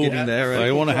 They're not Oh, getting there.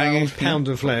 they want to hang him. Pound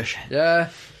of flesh. Yeah.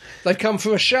 They come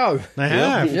for a show. They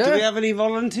have. Yeah. Do we have any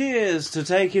volunteers to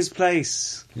take his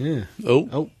place? Yeah. Oh.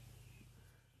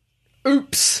 Oh.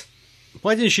 Oops.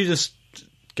 Why didn't she just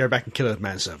go back and kill her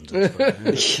manservant? It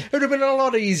It would have been a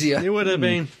lot easier. would have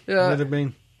been. Yeah. It would have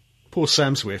been. Poor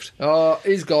Sam Swift. Oh,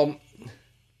 he's gone.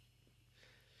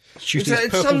 Shooting his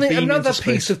It's purple beam another into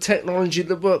piece space. of technology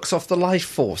that works off the life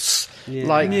force,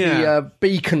 like the Yeah.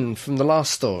 beacon from the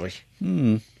last story,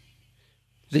 the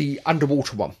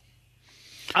underwater one.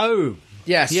 Oh.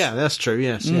 Yes. Yeah, that's true,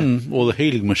 yes. Or the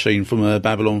healing machine from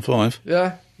Babylon 5.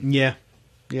 Yeah. Yeah.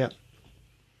 Yeah.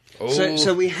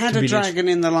 So we had a Convenient. dragon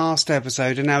in the last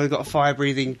episode, and now we've got a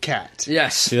fire-breathing cat.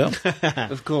 Yes. Yeah.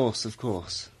 Of course, of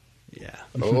course. Yeah.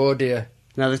 Oh dear.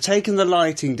 Now they've taken the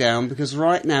lighting down because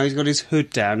right now he's got his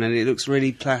hood down and it looks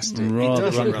really plastic. Rather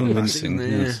does look rather unconvincing.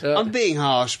 plastic, Yes. Yeah. I'm being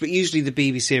harsh, but usually the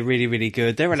BBC are really, really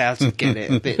good. They're allowed to get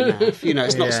it a bit naff. You know,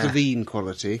 it's not Yeah. Slovene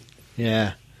quality.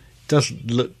 Yeah. Does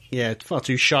look, far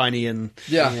too shiny and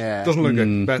Yeah. Yeah. doesn't look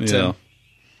good. But yeah.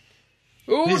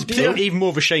 Oh it's dear. even more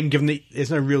of a shame given that there's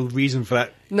no real reason for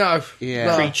that No. Yeah.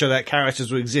 No. creature, that character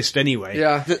to exist anyway.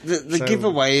 Yeah. The So-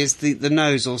 giveaway is the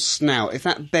nose or snout. If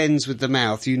that bends with the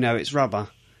mouth, you know it's rubber.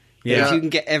 Yeah. If you can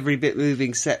get every bit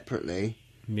moving separately,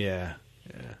 Yeah.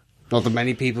 not that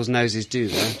many people's noses do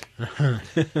though,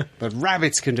 but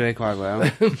rabbits can do it quite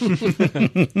well.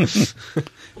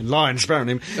 Lions,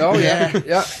 apparently. Oh yeah.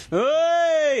 Yeah.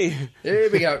 Hey! Here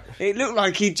we go. It looked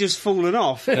like he'd just fallen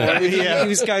off. He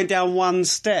was going down one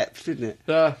step, didn't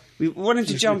it? We want him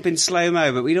to jump in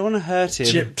slow-mo, but we don't want to hurt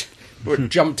him.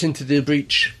 Jumped into the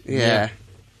breach. Yeah.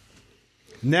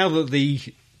 Now that the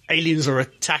aliens are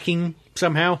attacking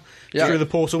somehow Yeah. through the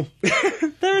portal.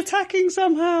 They're attacking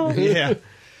somehow. Yeah.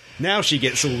 Now she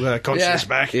gets all consciousness Yeah.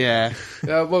 back. Yeah.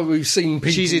 Well, we've seen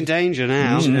people. She's in danger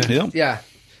now. Yeah. Yeah.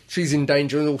 She's in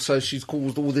danger, and also she's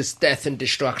caused all this death and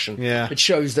destruction. Yeah. It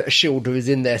shows that a shielder is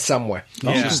in there somewhere.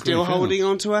 Yeah. She's still holding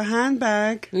on to her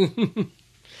handbag.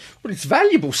 Well, it's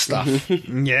valuable stuff.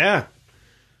 Yeah.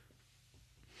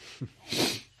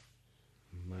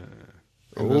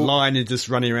 And the lion is just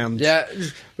running around. Yeah.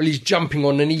 Well, he's jumping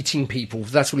on and eating people.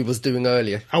 That's what he was doing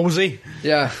earlier. Oh, was he?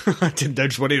 Yeah. I didn't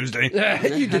notice what he was doing. Yeah,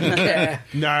 you didn't care.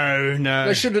 No.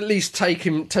 They should at least take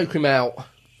him out.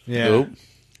 Yeah. Oh.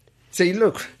 See,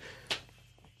 look.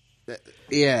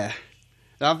 Yeah.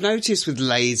 I've noticed with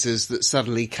lasers that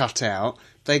suddenly cut out,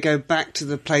 they go back to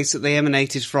the place that they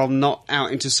emanated from, not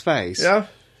out into space. Yeah.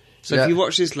 So Yeah. if you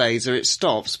watch this laser, it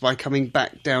stops by coming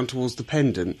back down towards the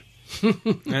pendant,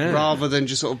 Yeah. rather than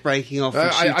just sort of breaking off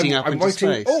and shooting up I'm into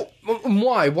waiting. space. Oh, and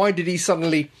why? Why did he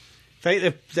suddenly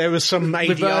There was some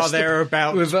ADR there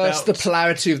about reverse the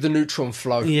polarity of the neutron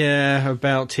flow? Yeah,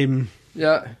 about him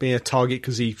Yeah. being a target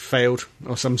because he failed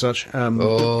or some such.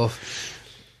 Oh.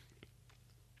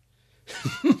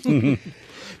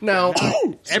 Now,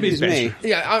 Emmy's Excuse me. best.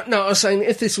 yeah, no, I was saying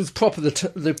if this was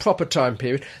the proper time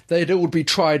period, they'd all be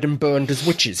tried and burned as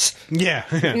witches. Yeah,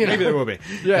 maybe there will be.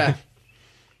 Yeah.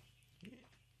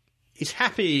 He's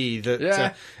happy that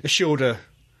Yeah. Ashilda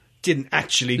didn't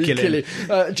actually kill him.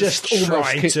 Just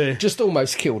tried to. just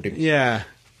almost killed him. Yeah.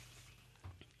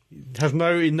 Have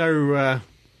no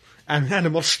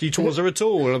animosity towards her at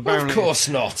all, apparently. Of course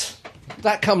not.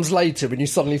 That comes later when you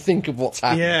suddenly think of what's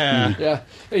happened. Yeah. Yeah.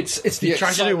 It's the You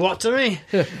trying to do what to me?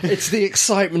 It's the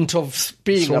excitement of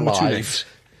being Swan with two alive. necks.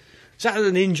 Is that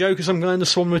an in-joke or some kind of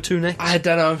swan with two necks? I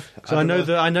don't know. So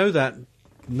I know that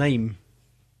name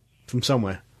from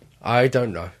somewhere. I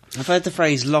don't know. I've heard the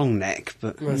phrase long neck,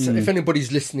 but So if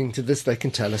anybody's listening to this, they can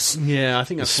tell us. Yeah, I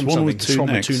think that's from Swan something. with two Swan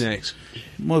necks. with two necks.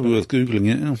 Might be worth googling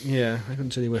it. Yeah, I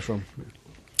couldn't tell you where from.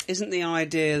 isn't the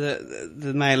idea that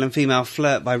the male and female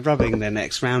flirt by rubbing their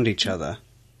necks round each other?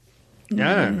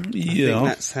 Yeah. I think Yeah.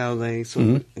 that's how they sort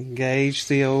of engage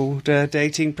the old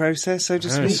dating process, so to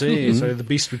I speak. see. So the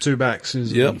beast with two backs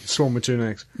is Yep. swan with two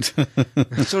necks.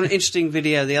 I saw an interesting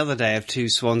video the other day of two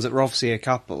swans that were obviously a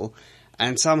couple,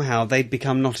 and somehow they'd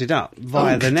become knotted up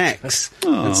via the necks.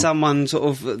 And someone sort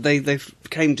of they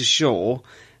came to shore,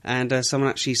 and someone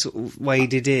actually sort of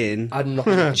waded in,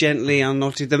 gently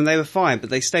unknotted them. They were fine, but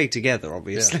they stayed together,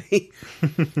 obviously.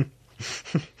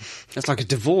 That's like a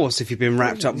divorce if you've been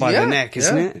wrapped up by the neck,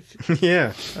 isn't it?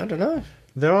 Yeah. I don't know.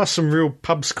 There are some real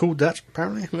pubs called that,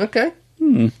 apparently. Okay.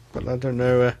 But I don't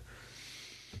know.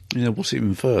 Yeah, what's it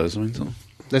even furs? I mean, sort of-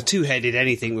 The two-headed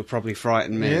anything would probably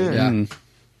frighten me. Yeah. Yeah.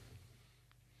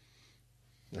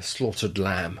 A slaughtered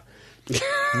lamb.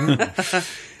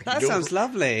 That sounds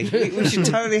lovely. We should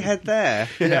totally head there.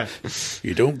 Yeah.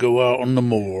 you don't go out on the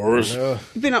moors.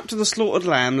 You've been up to the slaughtered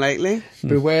lamb lately?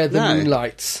 Beware the No.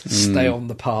 moonlights. Stay on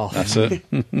the path. That's it.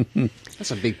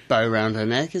 That's a big bow round her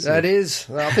neck, isn't That it? is.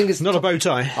 I think it's Not a bow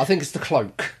tie. I think it's the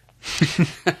cloak.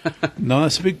 No,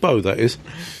 that's a big bow, that is.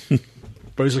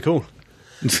 Bows are cool.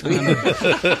 In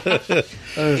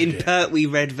Pertwee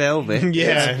red velvet.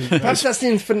 Yeah. Perhaps that's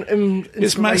the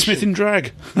It's Matt Smith in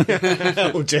drag.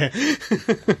 Oh dear.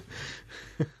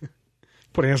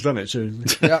 Probably has done it too.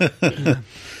 Yeah,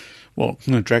 What?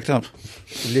 No, dragged up.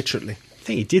 literally. I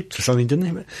think he did for something, didn't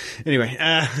he? But anyway,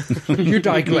 You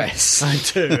digress. I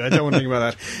do. I don't want to think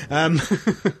about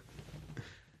that.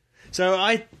 So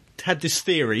I had this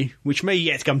theory, which may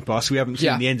yet come to pass. We haven't seen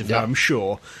Yeah, the end of it, yeah. I'm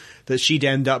sure, that she'd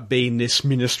end up being this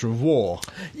Minister of War.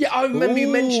 Yeah, I remember you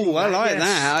mentioning Ooh, I like yes.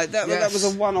 that. That Yes. was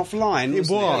a one-off line. It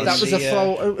wasn't was. That was a The,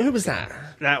 throw. Who was that?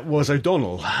 That was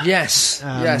O'Donnell. Yes,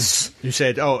 yes. Who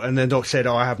said, and then Doc said,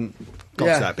 I haven't got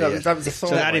Yeah, to that bit that yet. was- that was a so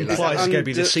that throwaway, implies like it's going to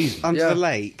be this season. Under Yeah. the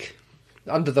lake.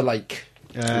 Under the lake.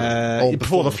 Before,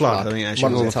 before the the flood, flood. I think, actually.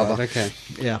 One or was the it? other. Okay.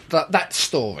 Yeah. That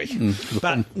story.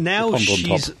 But now pond on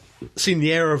she's top. seen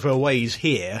the error of her ways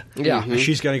here. Yeah. And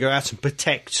she's going to go out and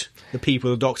protect the people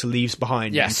the Doctor leaves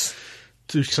behind. Yes.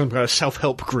 Do some kind of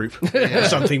self-help group or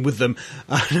something with them.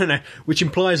 I don't know. Which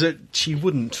implies that she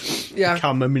wouldn't Yeah.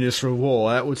 become a Minister of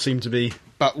War. That would seem to be...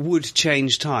 But would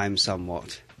change time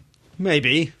somewhat.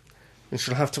 Maybe. We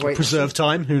shall have to wait. Preserve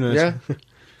time. Who knows? Yeah.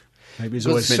 Maybe it's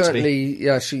But always meant to be. certainly,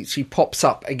 yeah, she pops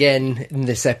up again in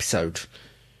this episode.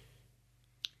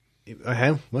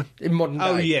 Hell? What? In modern day.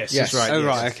 Oh, yes, that's right. Oh, yes.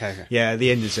 right, okay. Yeah, at the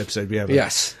end of this episode, we have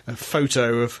Yes. a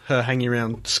photo of her hanging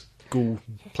around school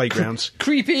playgrounds.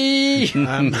 Creepy!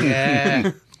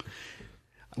 Yeah.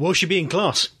 Will she be in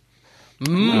class?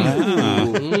 How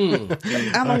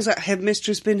long's that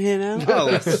headmistress been here now?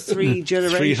 Oh, 3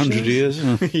 generations. 300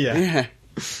 years. Yeah. Yeah.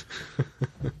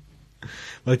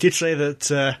 Well, I did say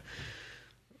that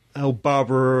old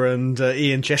Barbara and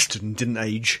Ian Chesterton didn't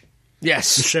age.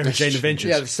 Yes. The Sarah Jane Adventures.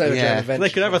 Yeah, the Sarah Yeah. Jane They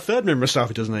Adventures. could have a third member of staff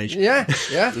who doesn't age. Yeah,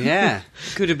 yeah. Yeah.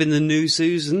 Could have been the new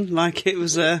Susan, like it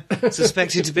was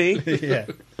suspected to be. Yeah.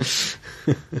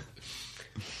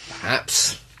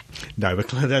 Perhaps. No,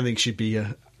 but I don't think she'd be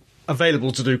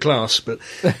available to do class, but...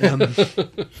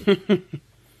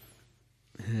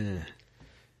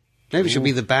 Maybe she'll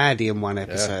be the baddie in one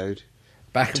episode.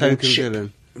 Back Token ship.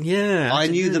 villain. yeah. I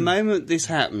knew don't the know. moment this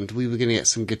happened, we were going to get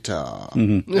some guitar.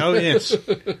 Oh, yes. A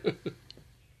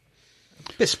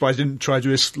bit surprised he didn't try to do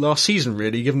this last season,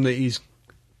 really, given that he's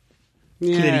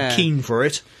clearly keen for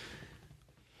it.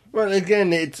 Well,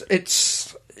 again,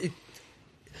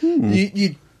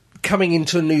 you coming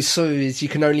into a new series, you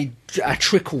can only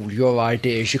trickle your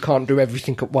ideas. You can't do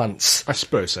everything at once. I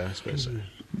suppose so.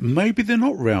 Maybe they're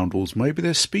not roundels. Maybe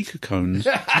they're speaker cones.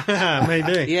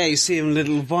 Maybe. Yeah, you see a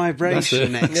little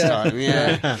vibration next time.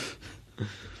 Yeah.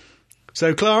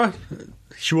 So, Clara,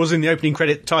 she was in the opening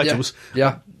credit titles.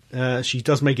 Yeah. She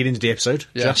does make it into the episode,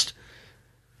 Yeah. just.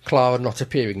 Clara not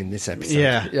appearing in this episode.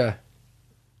 Yeah. Yeah.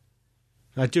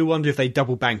 I do wonder if they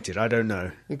double banked it. I don't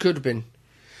know. It could have been.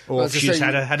 Or Well, if as I she's say,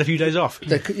 had a few days off.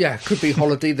 There could be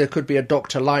holiday. There could be a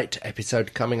Dr. Light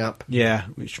episode coming up. Yeah,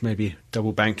 which may be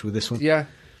double banked with this one. Yeah.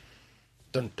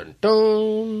 Dun, dun,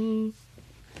 dun.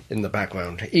 In the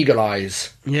background. Eagle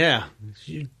eyes. Yeah.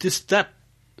 That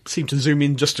seemed to zoom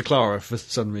in just to Clara for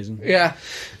some reason. Yeah.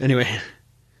 Anyway.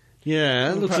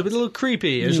 Yeah, it looks a little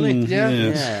creepy, isn't it? Yeah.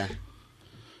 Yeah.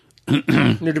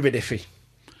 A little bit iffy.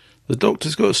 The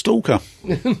Doctor's got a stalker.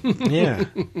 Yeah.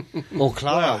 Or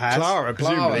Clara Well, has. Clara,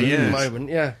 presumably, Clara at the yes. moment,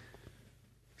 yeah.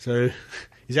 So,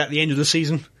 is that the end of the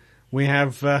season? We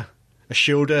have a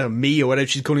Shilda, me, or whatever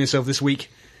she's calling herself this week,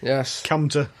 Yes. come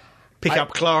to pick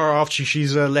up Clara after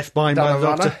she's left behind by the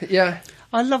Doctor. Runner, yeah.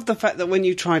 I love the fact that when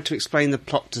you try to explain the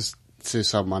plot to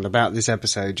someone about this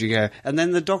episode, you go, and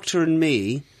then the Doctor and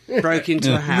me broke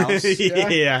into a house.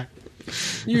 Yeah.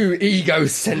 You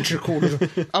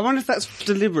egocentrical. I wonder if that's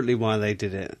deliberately why they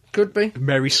did it. Could be.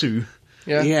 Mary Sue.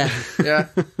 Yeah. Yeah.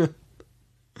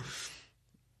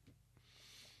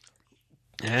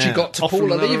 Yeah. She got to Off pull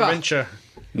on a another lever. adventure.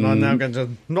 And I'm now going to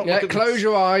not Yeah, look at close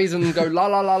your eyes and go la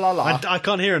la la la la. I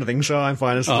can't hear anything, so I'm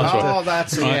fine. Oh,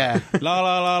 that's it. Yeah. La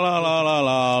la la la la la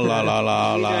la la la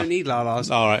la You la. don't need la-las.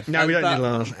 All right. No, we don't But- need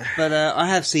Lars. But I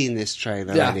have seen this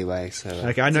trailer Yeah. anyway, so...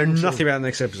 Okay, I know nothing about the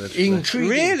next episode. so- Intriguing.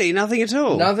 Really? Nothing at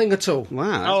all? Nothing at all.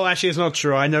 Wow. Oh, actually, it's not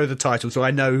true. I know the title, so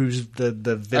I know who's the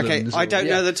Okay, villains. I don't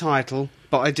Yeah. know the title,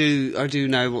 but I do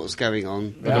know what's going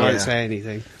on, but I Yeah. won't say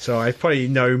anything. So I probably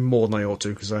know more than I ought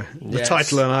to, because the Yes.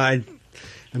 title and I...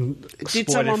 And Did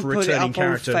spoil someone it for put it returning up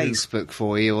character. on Facebook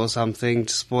for you or something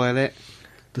to spoil it?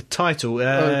 The title...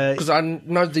 Because I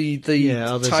know the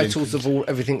yeah, others titles of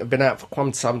everything have been out for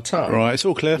quite some time. Right, it's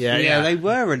all clear. Yeah, they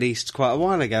were released quite a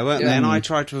while ago, weren't they? Yeah. And I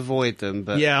tried to avoid them,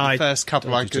 but Yeah, the I first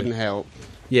couple I tried to. couldn't help.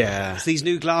 Yeah. It's these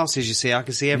new glasses, you see, I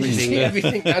can see everything. See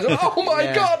everything. Oh my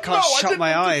Yeah. god! Can't no, I shut didn't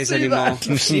my want to eyes see anymore. that.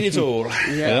 I've seen it all.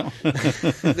 Yeah.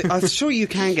 I'm sure you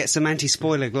can get some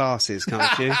anti-spoiler glasses,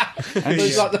 can't you?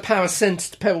 It's like the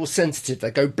peril sensitive.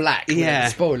 They go black. when Yeah. the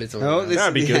spoilers are Oh, around. this-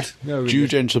 That'd be Yeah. good. That would be Due good.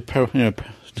 gentle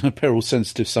peril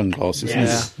sensitive sunglasses.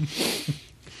 Yeah.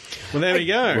 Well, there we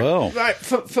go. Well, Right,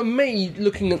 for me,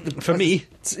 looking at the... For me?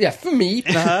 Yeah, for me,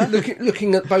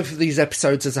 looking at both of these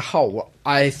episodes as a whole,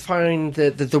 I find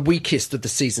the weakest of the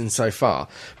season so far.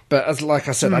 But like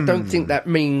I said, I don't think that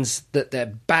means that they're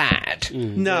bad.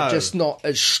 No. They're just not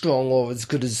as strong or as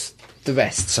good as the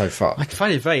rest so far. I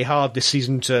find it very hard this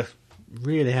season to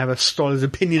really have a solid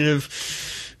opinion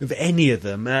of any of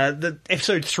them. The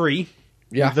episode 3,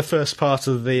 Yeah. the first part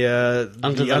of the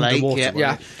Under the lake, underwater yeah. one,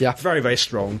 Yeah, yeah. very, very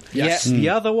strong. Yes. The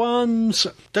other ones,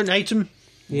 don't hate them.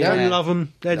 Yeah. Don't love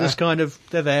them. They're just kind of,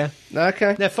 they're there.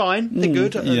 Okay. They're fine. They're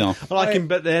good. yeah. I like them,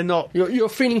 but they're not. You're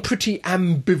feeling pretty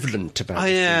ambivalent about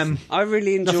I this am. I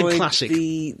really Nothing enjoyed classic.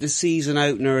 the season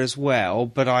opener as well,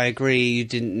 but I agree you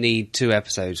didn't need 2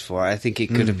 episodes for it. I think it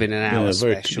could have been an hour Yeah,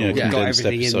 very- special. yeah, You got condensed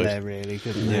everything episode. in there, really,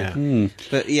 couldn't you? Yeah.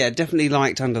 But yeah, definitely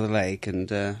liked Under the Lake,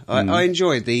 and I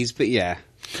enjoyed these, but yeah,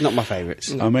 not my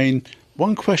favourites. I mean,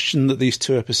 one question that these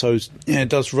 2 episodes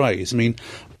does raise. I mean,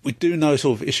 we do know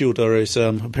sort of Ishildar is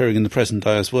appearing in the present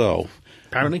day as well.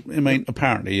 Apparently. I mean,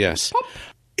 apparently, yes.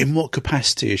 In what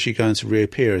capacity is she going to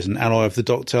reappear? As an ally of the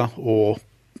Doctor or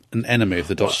an enemy of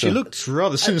the Doctor? She looked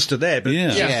rather sinister there, but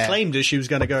Yeah. she Yeah. claimed that she was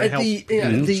going to go and At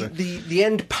help. the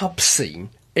end pub scene,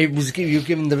 it was you're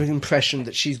given the impression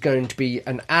that she's going to be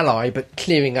an ally, but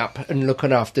clearing up and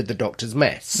looking after the Doctor's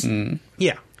mess.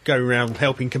 Yeah, go around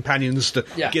helping companions to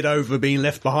Yeah. get over being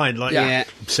left behind, like Yeah.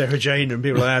 Sarah Jane and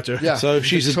people like that. Yeah. So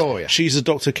she's Victoria. she's a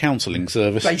Doctor counselling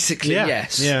service. Basically, Yeah.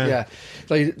 yes. Yeah.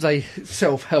 They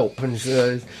self help and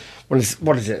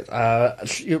what is it?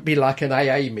 It would be like an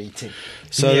AA meeting.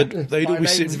 So Yeah. they'd My all be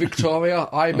name's sitting. Victoria.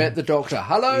 I met the Doctor.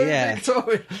 Hello, Yeah.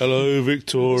 Victoria. Hello,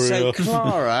 Victoria. So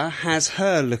Clara has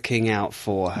her looking out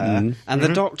for her, and the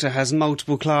Doctor has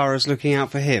multiple Claras looking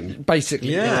out for him.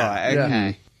 Basically, Yeah. Right, Yeah.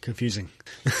 okay. Confusing.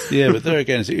 Yeah, but there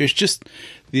again, it was just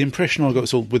the impression I got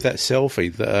sort of with that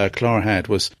selfie that Clara had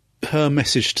was her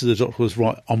message to the Doctor was,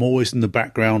 right, I'm always in the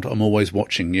background, I'm always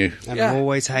watching you. And Yeah. I'm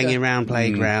always hanging around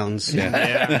playgrounds.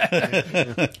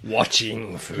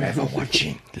 watching forever,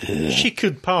 watching. She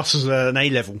could pass as an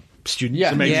A-level student,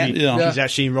 Yeah. so maybe Yeah. she's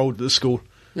actually enrolled at the school.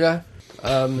 Yeah.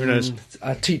 Who knows?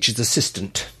 A teacher's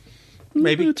assistant.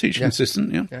 Maybe. A teaching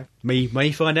assistant, yeah. Yeah. We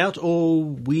may find out, or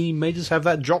we may just have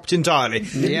that dropped entirely.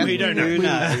 Yeah, We don't know. Who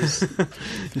knows?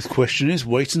 The question is,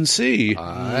 wait and see.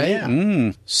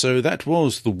 So that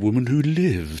was The Woman Who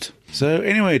Lived. So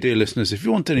anyway, dear listeners, if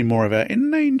you want any more of our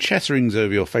inane chatterings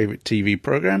over your favourite TV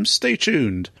programmes, stay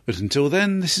tuned. But until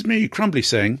then, this is me, Crumbly,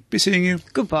 saying, be seeing you.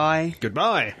 Goodbye.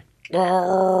 Goodbye.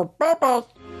 Bye-bye.